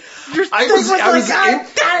question. This is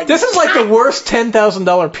like the worst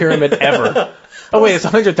 $10,000 pyramid ever. Oh wait, it's a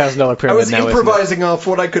 $100,000 pyramid now. I was improvising off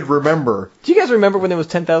what I could remember. Do you guys remember when it was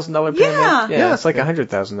 $10,000 pyramid? Yeah, it's like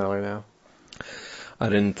 $100,000 now. I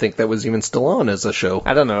didn't think that was even still on as a show.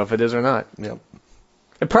 I don't know if it is or not. Yep.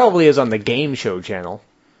 It probably is on the game show channel.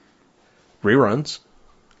 Reruns.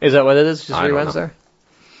 Is that what it is? Just I don't reruns know. there?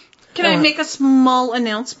 Can I make a small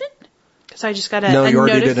announcement? Because I just got a No, you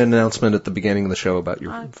already notice. did an announcement at the beginning of the show about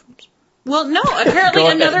your... Well, no. Apparently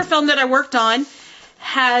another film that I worked on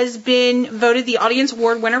has been voted the Audience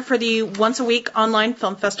Award winner for the Once a Week online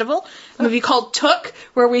film festival. A movie called Took,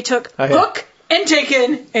 where we took Hook and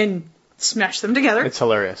Taken and smashed them together. It's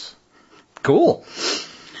hilarious. Cool.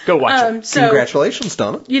 Go watch it. So, Congratulations,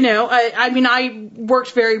 Donna. you know, I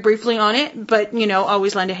worked very briefly on it, but, you know,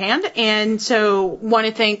 always lend a hand. And so want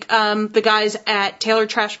to thank the guys at Taylor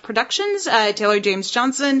Trash Productions, Taylor James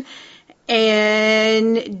Johnson,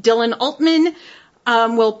 and Dylan Altman.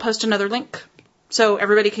 We'll post another link so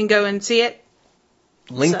everybody can go and see it.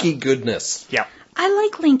 Linky goodness. Yeah. I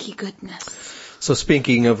like linky goodness. So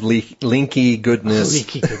speaking of linky goodness...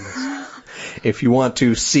 Leaky goodness. If you want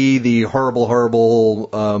to see the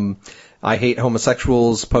horrible, I hate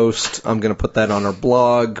homosexuals post, I'm going to put that on our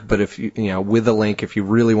blog. But if you know, with a link, if you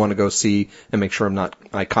really want to go see and make sure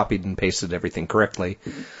I copied and pasted everything correctly.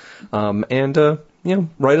 You know,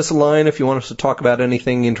 write us a line if you want us to talk about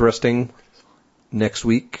anything interesting next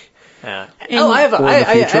week. Yeah. I have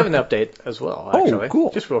an update as well, actually. Oh,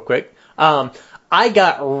 cool. Just real quick. I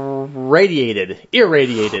got irradiated.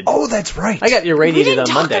 Oh, that's right. I got irradiated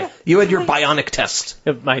on Monday. about- You had your bionic test.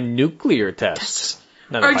 My nuclear test.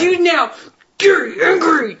 Not a Are bite. you now Gary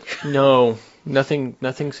angry? No, nothing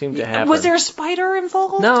seemed to happen. Was there a spider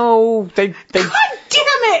involved? No, they God damn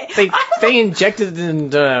it! they injected it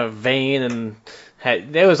into a vein and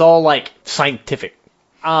it was all like scientific.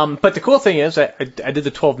 But the cool thing is I did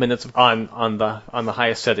the 12 minutes on the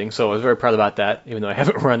highest setting, so I was very proud about that, even though I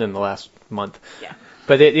haven't run in the last month. Yeah.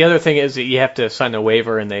 But the other thing is that you have to sign a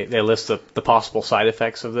waiver, and they list the possible side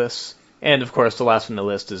effects of this. And of course, the last on the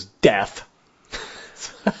list is death.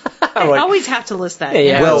 I always have to list that.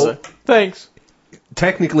 Yeah. Well, Thanks.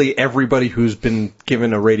 Technically, everybody who's been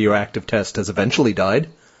given a radioactive test has eventually died.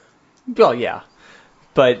 Well, yeah,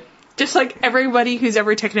 but Just like everybody who's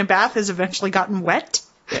ever taken a bath has eventually gotten wet.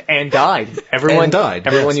 and died. Everyone died,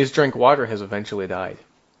 Everyone yes. who's drank water has eventually died.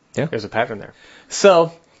 Yeah. There's a pattern there.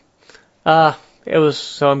 So, so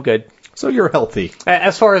I'm good. So you're healthy.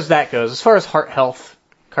 As far as that goes, as far as heart health,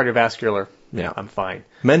 cardiovascular, Yeah. I'm fine.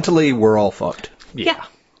 Mentally, we're all fucked. Yeah.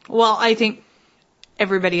 Well, I think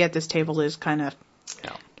everybody at this table is kind of.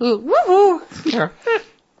 Yeah. Woo-hoo. Sure.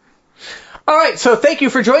 All right, so thank you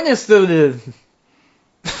for joining us.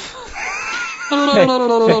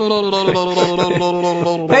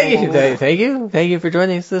 Thank you for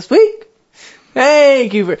joining us this week.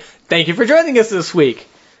 Thank you for joining us this week.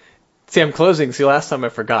 See, I'm closing. See, last time I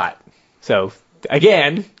forgot. So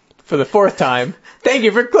again, for the fourth time, thank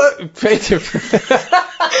you for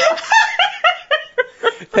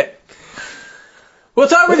We'll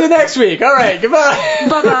talk with you next week. All right, goodbye.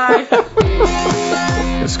 Bye-bye.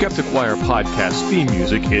 The Skeptic Wire podcast theme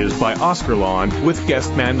music is by Oscar Lawn with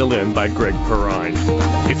guest mandolin by Greg Perrine.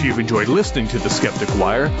 If you've enjoyed listening to The Skeptic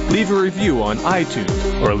Wire, leave a review on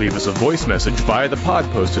iTunes or leave us a voice message via the Pod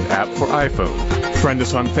Posted app for iPhone. Friend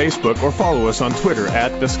us on Facebook or follow us on Twitter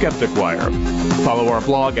at The Skeptic Wire. Follow our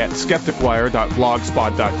blog at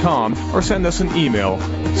skepticwire.blogspot.com or send us an email,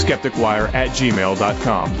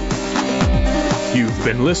 skepticwire@gmail.com. You've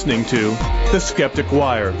been listening to The Skeptic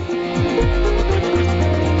Wire.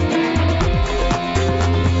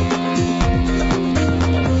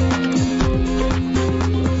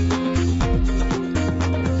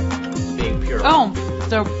 Being pure. Oh,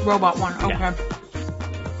 the robot one. Okay. Yeah.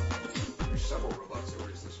 There's several robot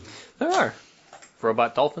stories this week. There are.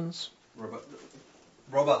 Robot dolphins.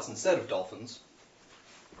 Robots instead of dolphins.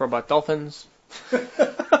 Robot dolphins.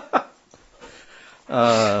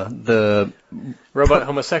 The Robot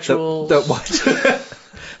homosexuals. the what?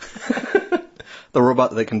 The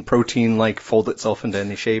robot that can protein fold itself into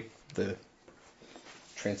any shape. The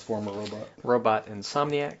Transformer robot. Robot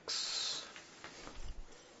insomniacs.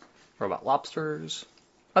 Robot lobsters.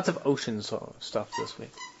 Lots of ocean stuff this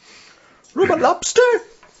week. Robot lobster.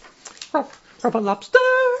 Robot lobster.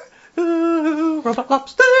 Ooh, robot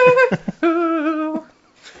lobster. Ooh.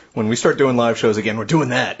 When we start doing live shows again, we're doing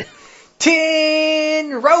that.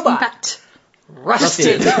 Tin robot. But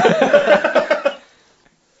Rusted.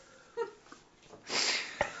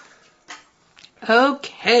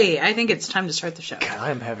 okay, I think it's time to start the show.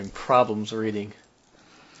 I'm having problems reading.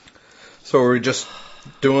 So we're just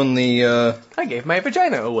doing the. I gave my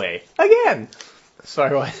vagina away again.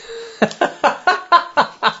 Sorry, what?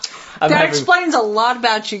 That explains a lot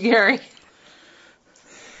about you, Gary.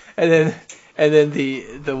 And then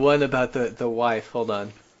the one about the wife. Hold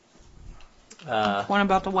on. One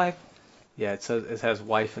about the wife. Yeah, it has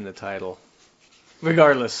wife in the title.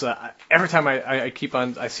 Regardless, every time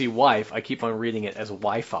I see wife, I keep on reading it as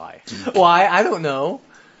Wi-Fi. Why? I don't know.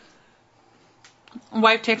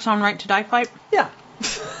 Wife takes on right to die fight. Yeah.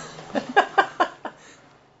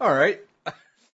 All right.